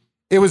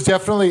 It was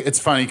definitely, it's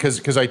funny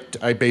because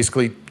I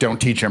basically don't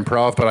teach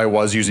improv, but I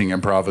was using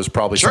improv as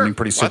probably something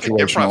pretty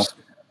situational.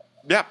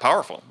 Yeah,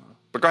 powerful.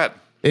 But go ahead.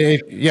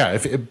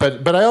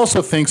 But I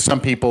also think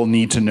some people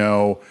need to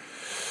know,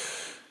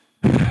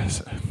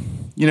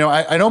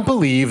 I don't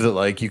believe that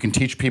like you can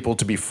teach people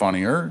to be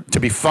funnier, to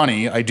be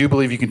funny. I do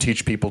believe you can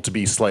teach people to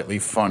be slightly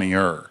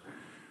funnier.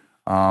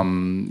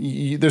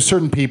 There's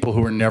certain people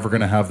who are never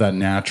going to have that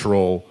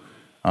natural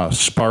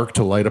spark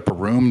to light up a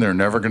room. They're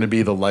never going to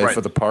be the life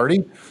of the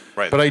party.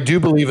 Right. But I do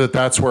believe that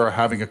that's where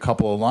having a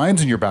couple of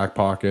lines in your back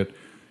pocket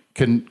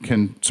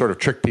can sort of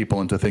trick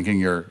people into thinking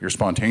you're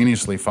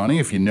spontaneously funny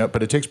if you know.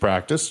 But it takes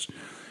practice.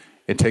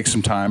 It takes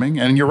some timing,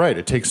 and you're right.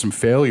 It takes some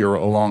failure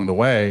along the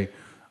way.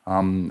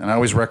 And I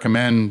always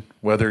recommend,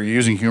 whether you're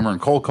using humor in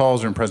cold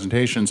calls or in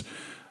presentations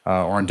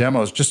or in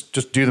demos,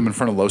 just do them in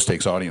front of low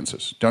stakes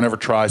audiences. Don't ever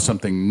try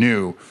something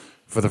new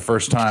for the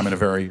first time in a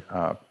very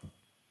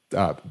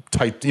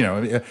tight,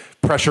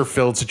 pressure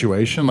filled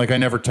situation. Like I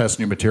never test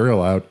new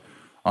material out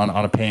on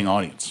a paying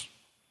audience.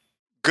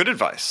 Good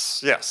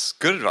advice. Yes,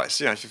 good advice.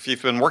 If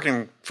you've been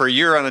working for a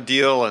year on a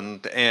deal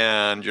and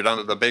you're down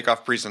to the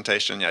bake-off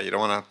presentation, you don't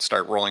want to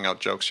start rolling out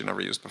jokes you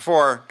never used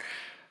before.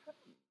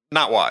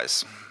 Not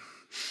wise.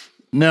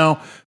 No.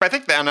 I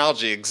think the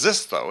analogy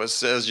exists, though,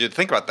 as you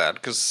think about that,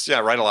 because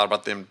I write a lot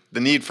about the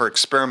need for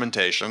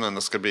experimentation, and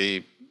this could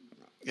be,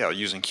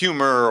 using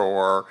humor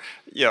or,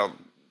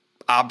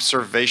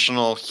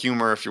 observational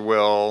humor, if you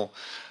will.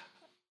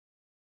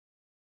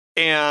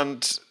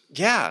 And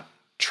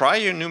try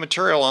your new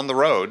material on the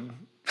road.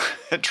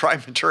 Try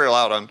material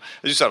out on,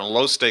 as you said, on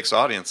low stakes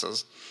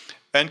audiences,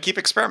 and keep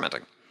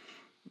experimenting.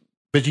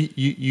 But you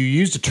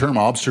used the term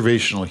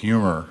observational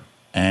humor,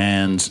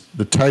 and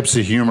the types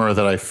of humor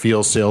that I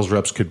feel sales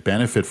reps could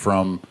benefit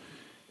from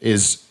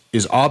is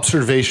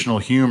observational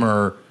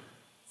humor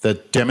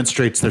that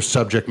demonstrates their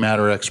subject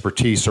matter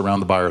expertise around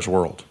the buyer's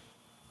world,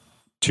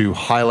 to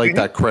highlight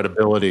that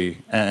credibility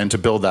and to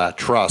build that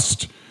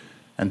trust.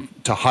 And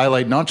to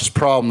highlight not just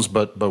problems,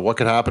 but what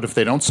could happen if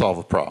they don't solve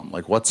a problem.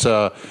 Like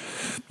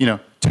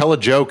tell a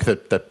joke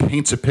that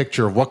paints a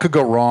picture of what could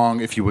go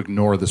wrong if you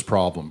ignore this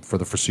problem for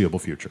the foreseeable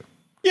future.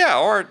 Yeah,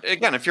 or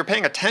again, if you're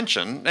paying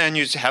attention and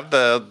you have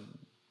the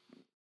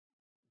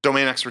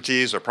domain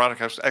expertise or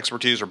product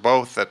expertise or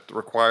both that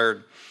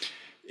required,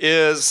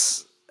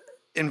 is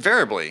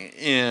invariably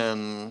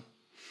in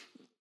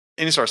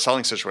any sort of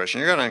selling situation,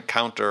 you're going to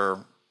encounter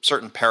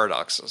certain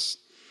paradoxes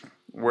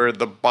where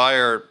the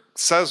buyer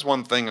says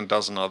one thing and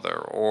does another,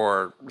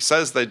 or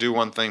says they do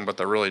one thing but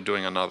they're really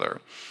doing another.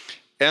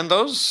 And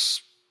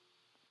those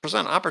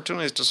present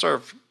opportunities to sort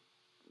of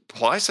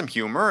apply some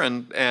humor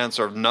and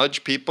sort of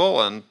nudge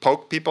people and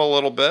poke people a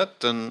little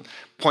bit and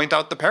point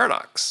out the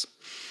paradox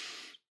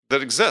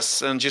that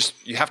exists. And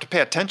just, you have to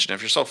pay attention.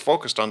 If you're so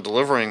focused on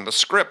delivering the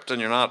script and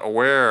you're not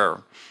aware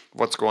of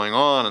what's going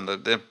on and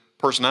the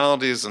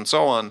personalities and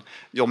so on,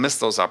 you'll miss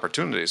those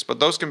opportunities. But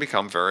those can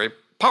become very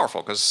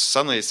powerful because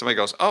suddenly somebody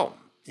goes, oh,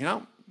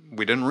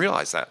 we didn't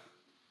realize that.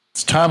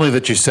 It's timely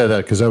that you said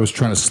that, because I was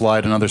trying to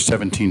slide another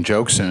 17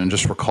 jokes in and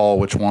just recall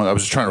which one. I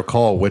was just trying to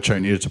recall which I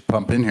needed to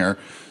pump in here.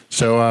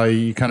 So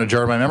you kind of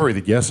jarred my memory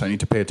that, yes, I need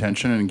to pay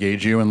attention and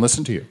engage you and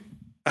listen to you.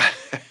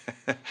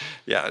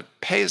 Yeah, it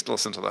pays to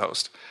listen to the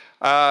host.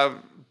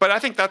 But I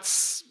think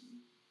that's,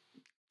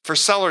 for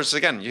sellers,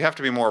 again, you have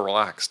to be more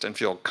relaxed and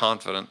feel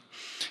confident.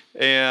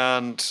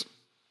 And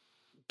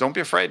don't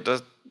be afraid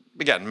to,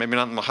 again, maybe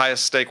not in the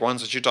highest stake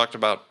ones that you talked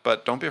about,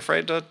 but don't be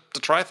afraid to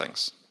try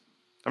things.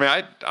 I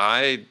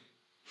mean,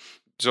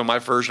 so my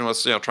version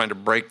was, trying to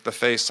break the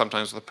face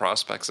sometimes with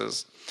prospects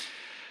is,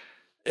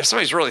 if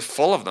somebody's really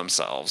full of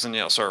themselves and,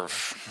 sort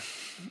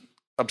of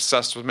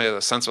obsessed with maybe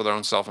the sense of their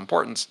own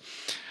self-importance,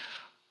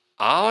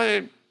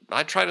 I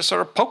try to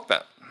sort of poke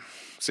that,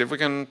 see if we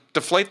can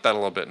deflate that a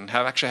little bit and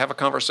actually have a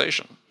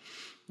conversation.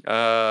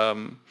 Because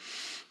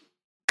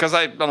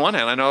on one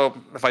hand, I know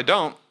if I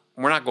don't,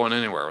 we're not going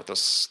anywhere with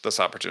this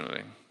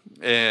opportunity.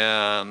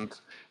 And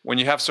when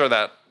you have sort of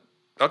that,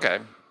 okay,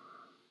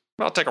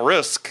 well, I'll take a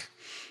risk.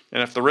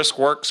 And if the risk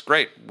works,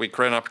 great. We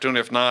create an opportunity.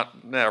 If not,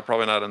 we're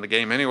probably not in the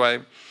game anyway.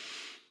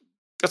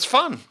 It's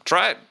fun.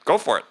 Try it. Go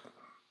for it.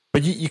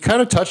 But you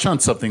kind of touched on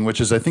something, which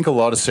is I think a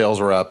lot of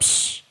sales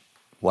reps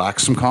lack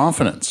some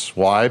confidence.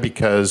 Why?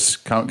 Because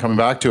coming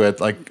back to it,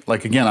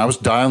 like again, I was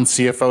dialing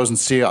CFOs and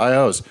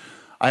CIOs.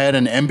 I had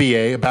an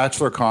MBA, a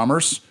Bachelor of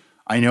Commerce.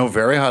 I know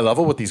very high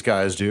level what these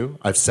guys do.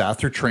 I've sat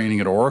through training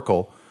at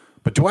Oracle.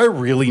 But do I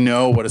really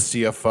know what a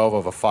CFO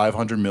of a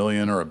 $500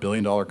 million or $1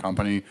 billion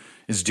company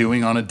is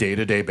doing on a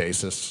day-to-day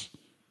basis?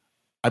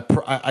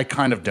 I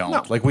kind of don't.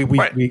 No. Like we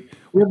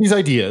have these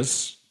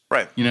ideas,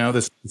 right? You know,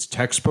 this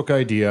textbook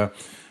idea,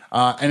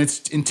 and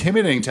it's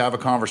intimidating to have a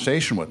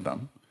conversation with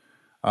them.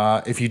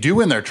 If you do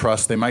win their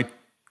trust, they might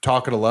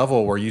talk at a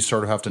level where you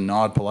sort of have to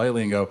nod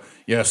politely and go,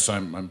 "Yes,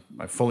 I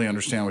fully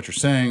understand what you're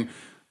saying."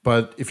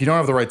 But if you don't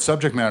have the right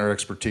subject matter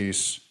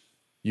expertise,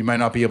 you might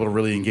not be able to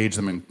really engage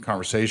them in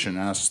conversation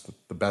and ask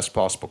the best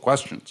possible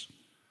questions.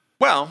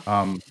 Well,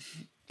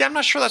 yeah, I'm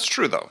not sure that's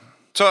true though.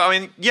 So, I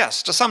mean,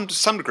 yes, to some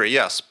degree,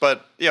 yes.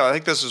 But, I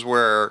think this is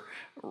where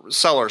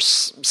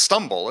sellers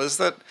stumble, is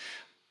that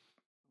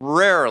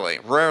rarely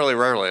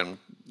in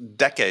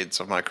decades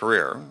of my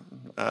career,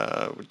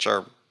 which are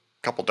a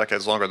couple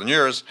decades longer than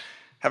yours,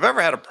 have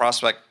ever had a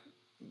prospect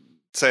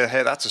say,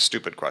 "Hey, that's a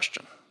stupid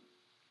question."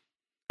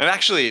 And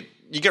actually,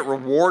 you get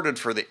rewarded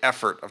for the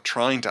effort of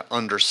trying to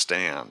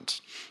understand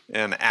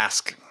and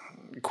ask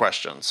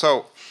questions.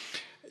 So,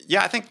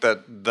 yeah, I think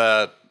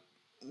that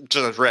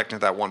just reacting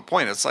to that one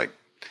point, it's like,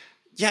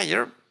 yeah,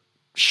 you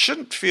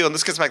shouldn't feel, and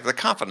this gets back to the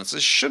confidence, you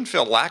shouldn't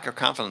feel lack of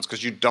confidence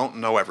because you don't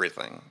know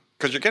everything.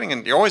 Because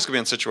you're always going to be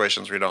in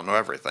situations where you don't know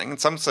everything. In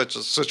some such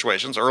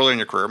situations, early in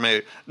your career,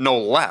 may know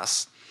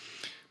less.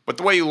 But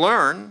the way you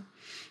learn,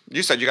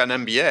 you said you got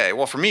an MBA.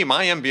 Well, for me,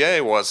 my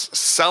MBA was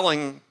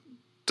selling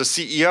to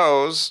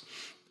CEOs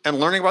and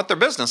learning about their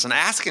business and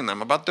asking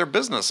them about their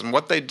business and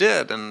what they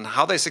did and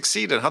how they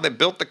succeeded, how they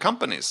built the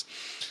companies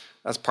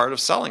as part of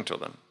selling to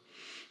them.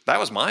 That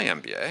was my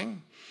MBA.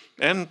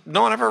 And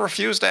no one ever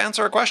refused to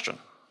answer a question.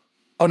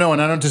 Oh, no,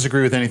 and I don't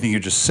disagree with anything you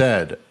just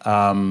said.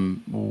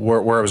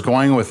 Where I was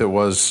going with it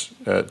was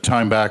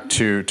tying back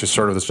to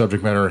sort of the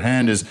subject matter at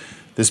hand is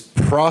this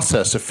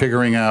process of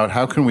figuring out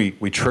how can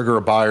we trigger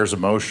a buyer's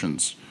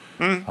emotions.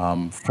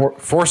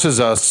 Forces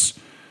us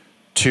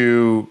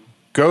to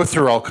go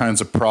through all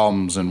kinds of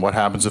problems and what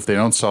happens if they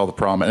don't solve the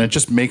problem. And it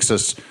just makes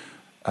us,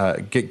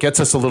 gets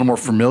us a little more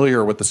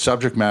familiar with the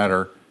subject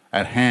matter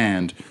at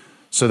hand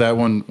so that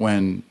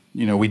when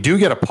we do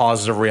get a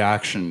positive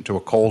reaction to a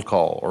cold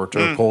call or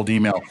to a cold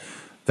email,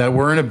 that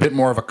we're in a bit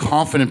more of a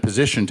confident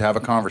position to have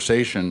a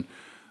conversation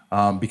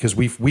because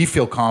we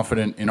feel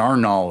confident in our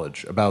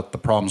knowledge about the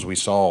problems we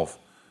solve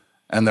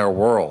and their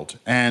world.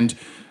 And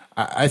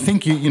I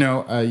think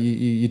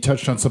you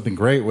touched on something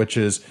great, which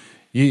is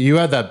you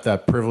had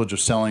that privilege of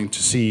selling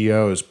to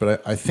CEOs,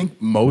 but I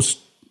think most,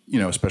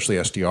 especially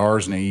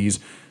SDRs and AEs,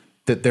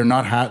 that they're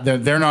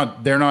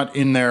not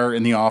in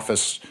the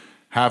office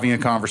having a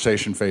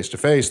conversation face to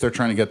face. They're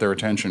trying to get their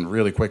attention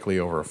really quickly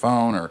over a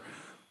phone or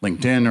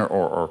LinkedIn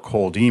or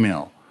cold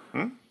email.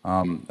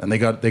 And they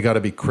got to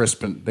be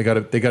crisp and they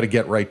got to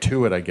get right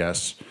to it, I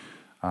guess.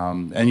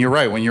 And you're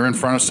right. When you're in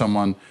front of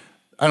someone,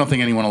 I don't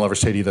think anyone will ever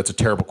say to you, "That's a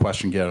terrible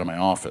question. Get out of my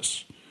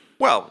office."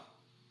 Well,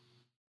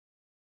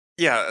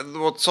 yeah.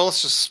 Well, so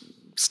let's just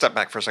step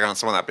back for a second on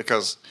some of that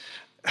because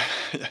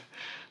it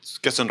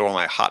gets into one of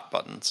my hot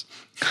buttons,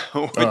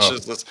 which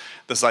is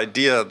this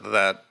idea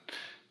that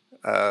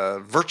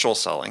virtual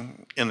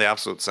selling, in the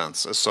absolute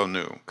sense, is so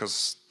new.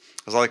 Because,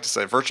 as I like to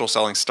say, virtual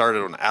selling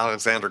started when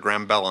Alexander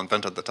Graham Bell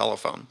invented the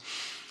telephone.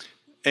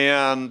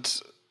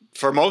 And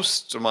for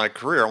most of my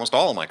career, almost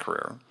all of my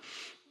career,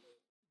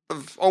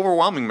 the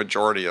overwhelming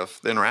majority of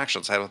the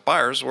interactions I had with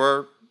buyers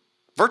were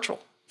virtual.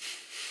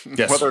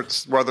 Yes.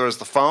 Whether it's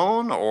the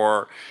phone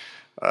or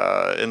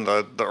in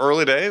the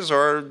early days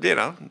or,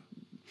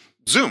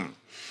 Zoom.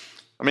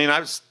 I mean,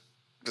 as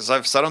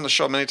I've said on the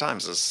show many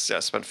times, I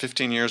spent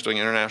 15 years doing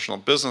international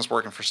business,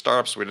 working for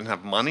startups. We didn't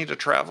have money to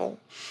travel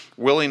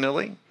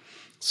willy-nilly.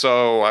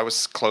 So I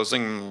was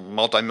closing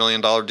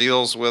multi-million-dollar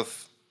deals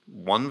with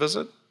one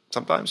visit,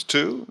 sometimes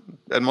two,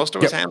 and most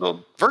of it was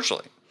handled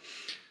virtually.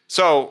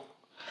 So,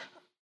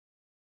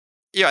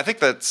 I think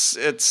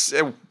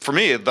for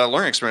me, the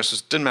learning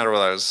experience didn't matter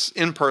whether I was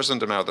in person,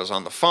 didn't matter whether I was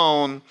on the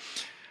phone,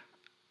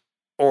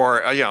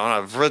 or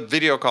on a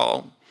video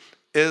call,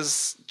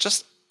 is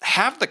just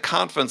have the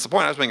confidence. The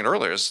point I was making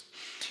earlier is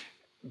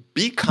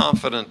be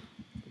confident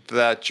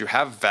that you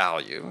have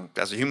value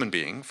as a human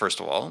being,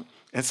 first of all.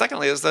 And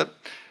secondly is that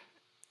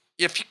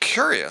if you're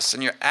curious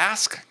and you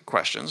ask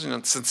questions,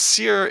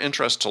 sincere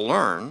interest to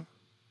learn,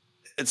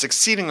 it's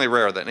exceedingly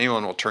rare that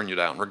anyone will turn you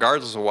down,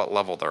 regardless of what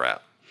level they're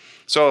at.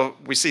 So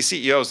we see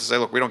CEOs that say,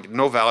 "Look, we don't get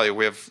no value.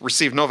 We have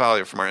received no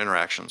value from our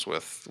interactions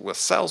with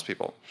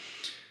salespeople."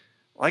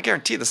 Well, I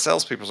guarantee the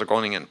salespeople are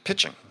going in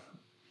pitching.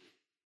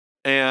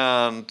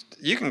 And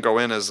you can go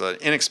in as an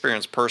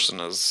inexperienced person,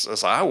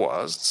 as I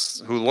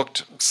was, who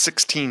looked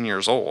 16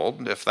 years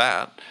old, if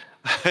that,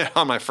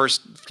 on my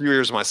first few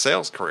years of my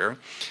sales career,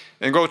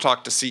 and go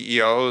talk to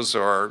CEOs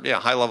or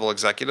high-level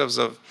executives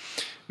of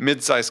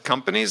mid-sized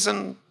companies,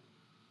 and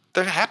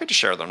they're happy to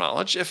share their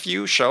knowledge if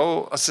you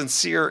show a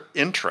sincere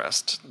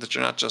interest, that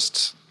you're not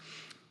just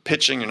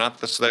pitching, you're not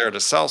just there to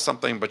sell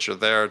something, but you're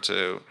there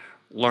to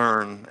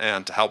learn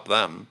and to help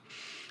them.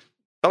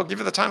 They'll give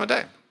you the time of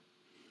day.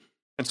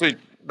 And so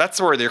that's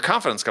where your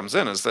confidence comes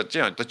in, is that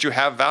that you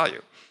have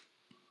value.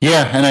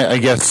 Yeah, and I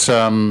guess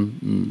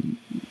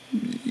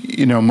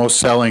most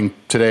selling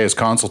today is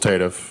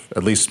consultative.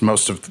 At least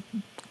most of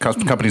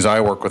companies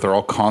I work with are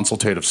all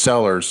consultative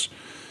sellers,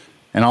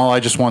 and all I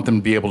just want them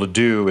to be able to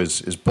do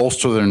is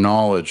bolster their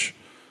knowledge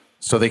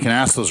so they can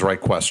ask those right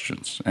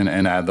questions and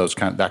add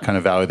that kind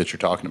of value that you're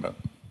talking about.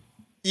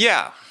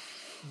 Yeah.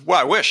 Well,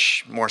 I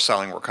wish more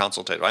selling were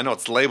consultative. I know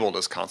it's labeled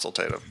as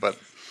consultative, but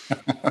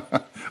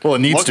well, it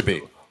needs to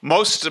be.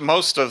 Most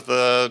of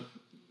the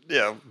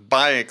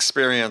buying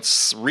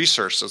experience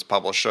research that's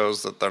published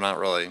shows that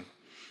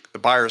the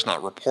buyer's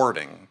not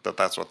reporting that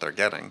that's what they're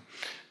getting.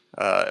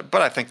 But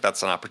I think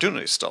that's an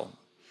opportunity still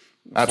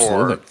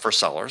for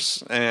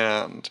sellers.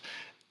 And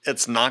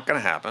it's not going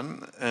to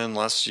happen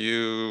unless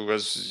you,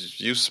 as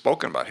you've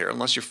spoken about here,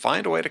 unless you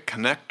find a way to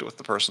connect with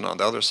the person on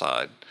the other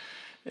side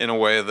in a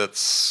way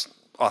that's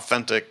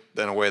authentic,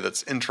 in a way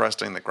that's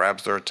interesting, that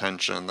grabs their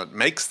attention, that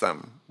makes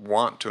them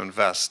want to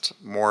invest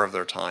more of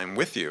their time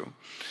with you.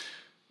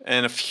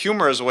 And if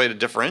humor is a way to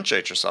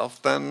differentiate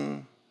yourself,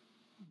 then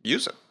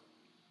use it.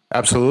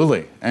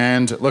 Absolutely.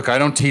 And look, I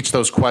don't teach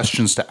those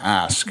questions to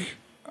ask.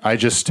 I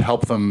just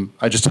help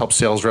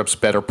sales reps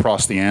better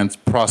process the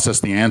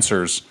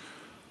answers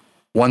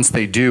once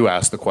they do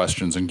ask the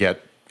questions and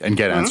get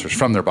answers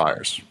from their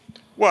buyers.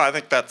 Well, I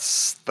think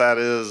that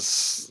is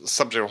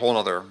subject to a whole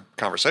other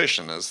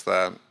conversation, is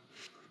that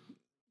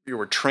you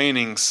were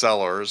training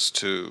sellers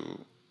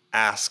to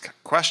ask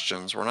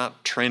questions. We're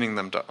not training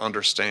them to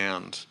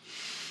understand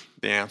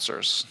the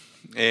answers.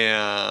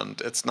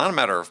 And it's not a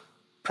matter of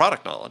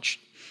product knowledge.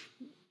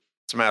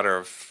 It's a matter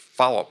of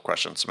follow-up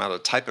questions. It's a matter of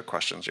the type of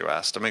questions you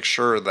ask to make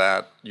sure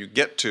that you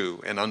get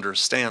to an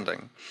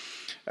understanding,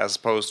 as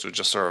opposed to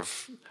just sort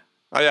of,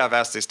 oh yeah, I've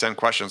asked these 10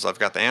 questions. I've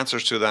got the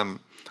answers to them.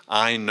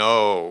 I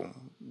know,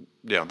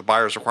 the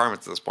buyer's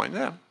requirements at this point.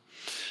 Yeah,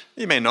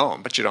 you may know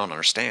them, but you don't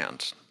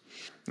understand.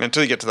 And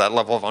until you get to that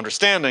level of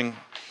understanding,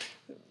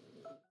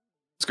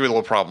 it's going to be a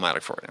little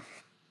problematic for you.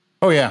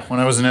 Oh yeah, when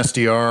I was an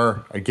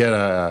SDR, I get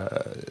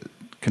a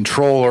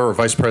controller or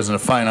vice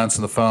president of finance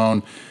on the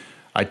phone.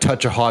 I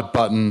touch a hot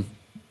button,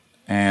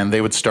 and they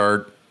would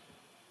start,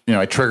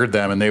 I triggered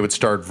them, and they would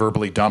start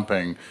verbally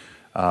dumping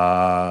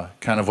kind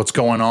of what's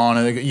going on.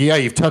 And they go, yeah,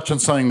 you've touched on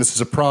something. This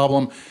is a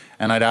problem.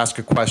 And I'd ask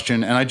a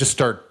question, and I just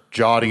start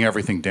jotting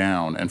everything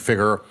down and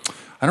figure,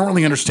 I don't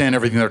really understand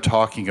everything they're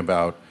talking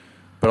about,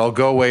 but I'll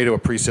go away to a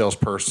pre-sales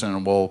person,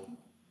 and we'll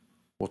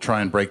try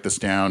and break this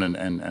down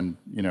and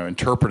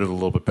interpret it a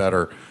little bit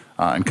better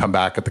and come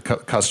back at the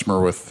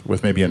customer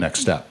with maybe a next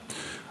step.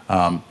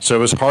 So it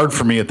was hard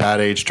for me at that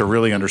age to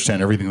really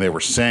understand everything they were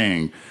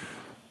saying,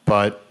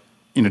 but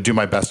do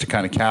my best to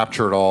kind of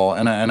capture it all.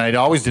 And I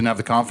always didn't have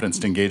the confidence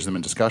to engage them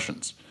in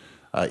discussions.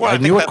 I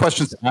knew what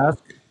questions to ask,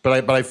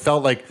 but I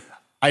felt like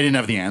I didn't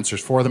have the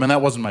answers for them, and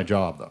that wasn't my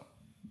job, though.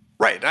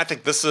 Right. And I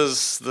think this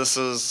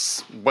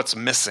is what's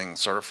missing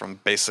sort of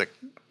from basic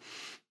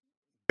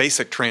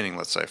training,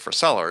 let's say, for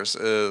sellers,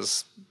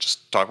 is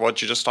just talk about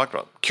what you just talked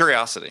about.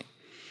 Curiosity.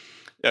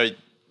 I'm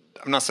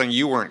not saying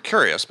you weren't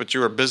curious, but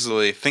you were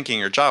busily thinking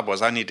your job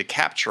was, I need to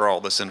capture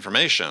all this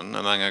information,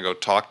 and I'm going to go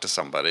talk to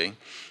somebody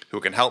who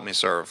can help me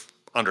sort of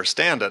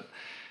understand it.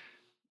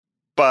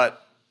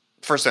 But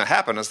first thing that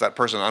happens is that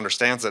person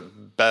understands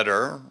it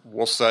better.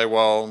 We'll say,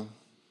 well,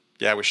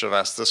 yeah, we should have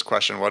asked this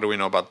question. What do we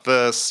know about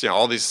this?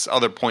 All these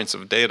other points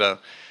of data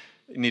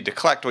you need to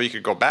collect. Well, you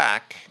could go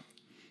back,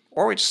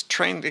 or we just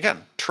train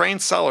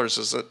sellers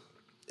is that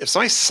if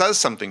somebody says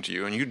something to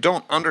you and you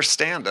don't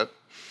understand it,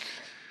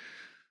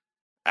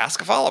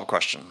 ask a follow-up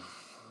question.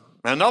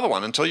 And another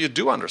one until you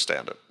do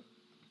understand it.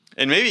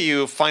 And maybe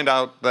you find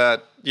out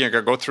that you're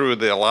going to go through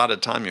the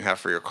allotted time you have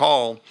for your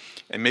call,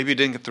 and maybe you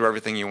didn't get through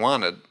everything you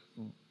wanted.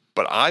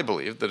 But I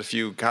believe that if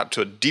you got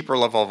to a deeper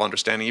level of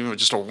understanding, even with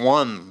just a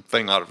one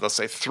thing out of, let's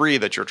say, 3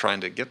 that you're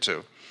trying to get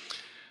to,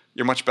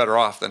 you're much better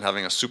off than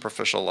having a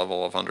superficial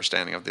level of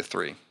understanding of the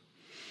 3.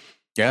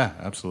 Yeah,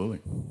 absolutely.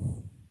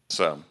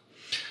 So,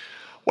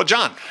 well,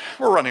 John,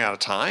 we're running out of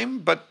time,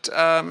 but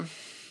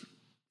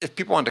if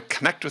people want to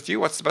connect with you,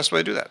 what's the best way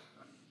to do that?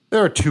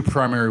 There are 2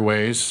 primary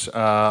ways.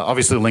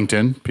 Obviously,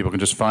 LinkedIn. People can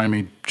just find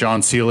me,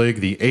 John Seelig.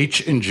 The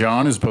H in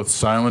John is both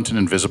silent and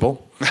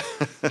invisible.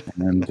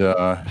 And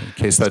in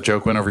case that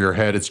joke went over your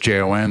head, it's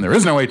Jon. There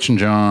is no H in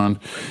John.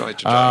 No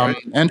H in John,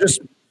 right? And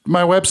just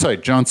my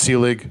website,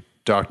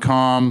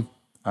 johnseelig.com.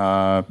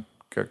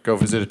 Go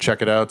visit it,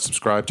 check it out,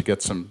 subscribe to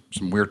get some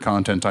weird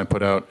content I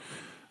put out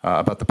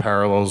about the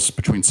parallels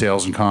between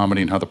sales and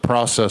comedy and how the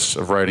process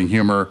of writing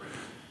humor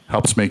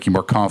helps make you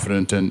more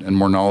confident and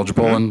more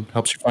knowledgeable, and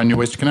helps you find new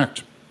ways to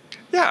connect.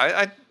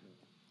 Yeah,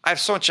 I have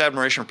so much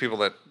admiration for people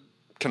that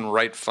can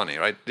write funny,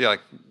 right? Yeah,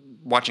 like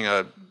watching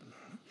a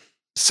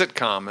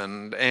sitcom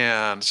and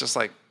it's just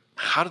like,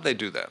 how do they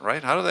do that,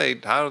 right? How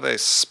do they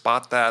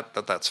spot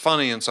that's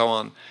funny and so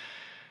on?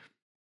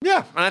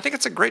 Yeah, and I think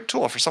it's a great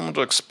tool for someone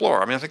to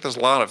explore. I mean, I think there's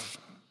a lot of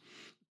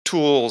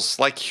tools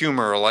like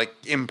humor, like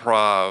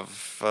improv,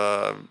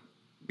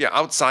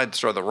 outside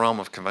sort of the realm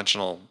of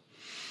conventional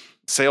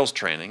sales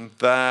training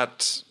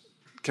that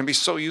can be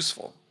so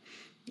useful.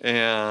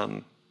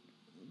 And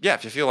yeah,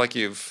 if you feel like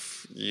you're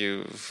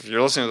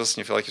listening to this and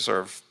you feel like you've sort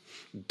of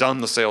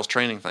done the sales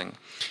training thing,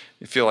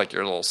 you feel like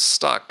you're a little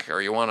stuck, or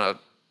you want to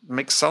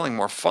make selling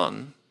more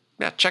fun,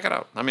 yeah, check it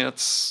out. I mean,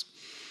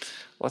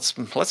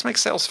 let's make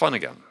sales fun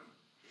again.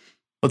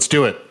 Let's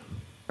do it.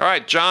 All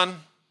right,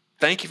 John,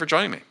 thank you for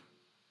joining me.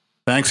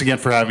 Thanks again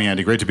for having me,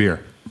 Andy. Great to be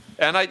here.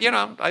 And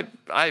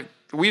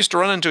we used to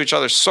run into each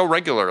other so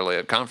regularly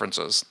at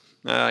conferences.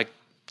 I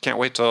can't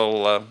wait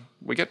till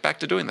we get back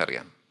to doing that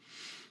again.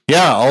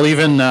 Yeah, I'll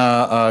even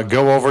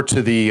go over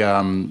to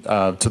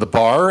the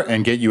bar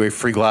and get you a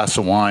free glass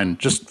of wine,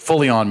 just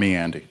fully on me,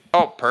 Andy.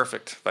 Oh,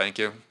 perfect. Thank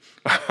you.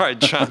 All right,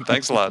 John,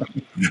 thanks a lot.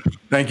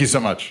 Thank you so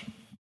much.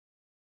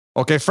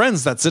 Okay,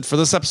 friends, that's it for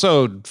this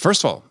episode.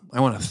 First of all, I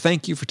want to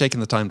thank you for taking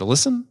the time to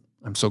listen.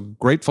 I'm so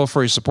grateful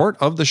for your support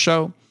of the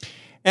show.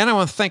 And I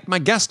want to thank my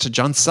guest,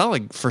 John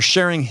Selig, for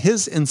sharing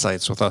his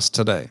insights with us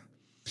today.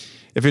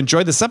 If you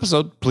enjoyed this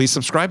episode, please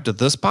subscribe to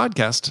this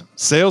podcast,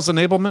 Sales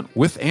Enablement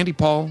with Andy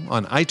Paul,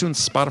 on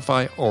iTunes,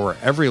 Spotify, or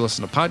wherever you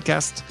listen to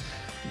podcasts.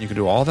 You can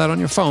do all that on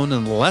your phone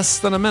in less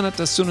than a minute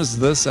as soon as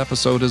this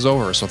episode is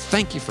over. So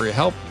thank you for your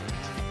help.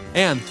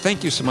 And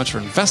thank you so much for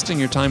investing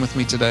your time with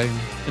me today.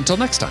 Until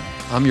next time,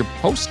 I'm your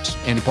host,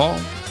 Andy Paul.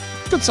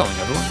 Good selling,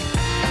 everyone.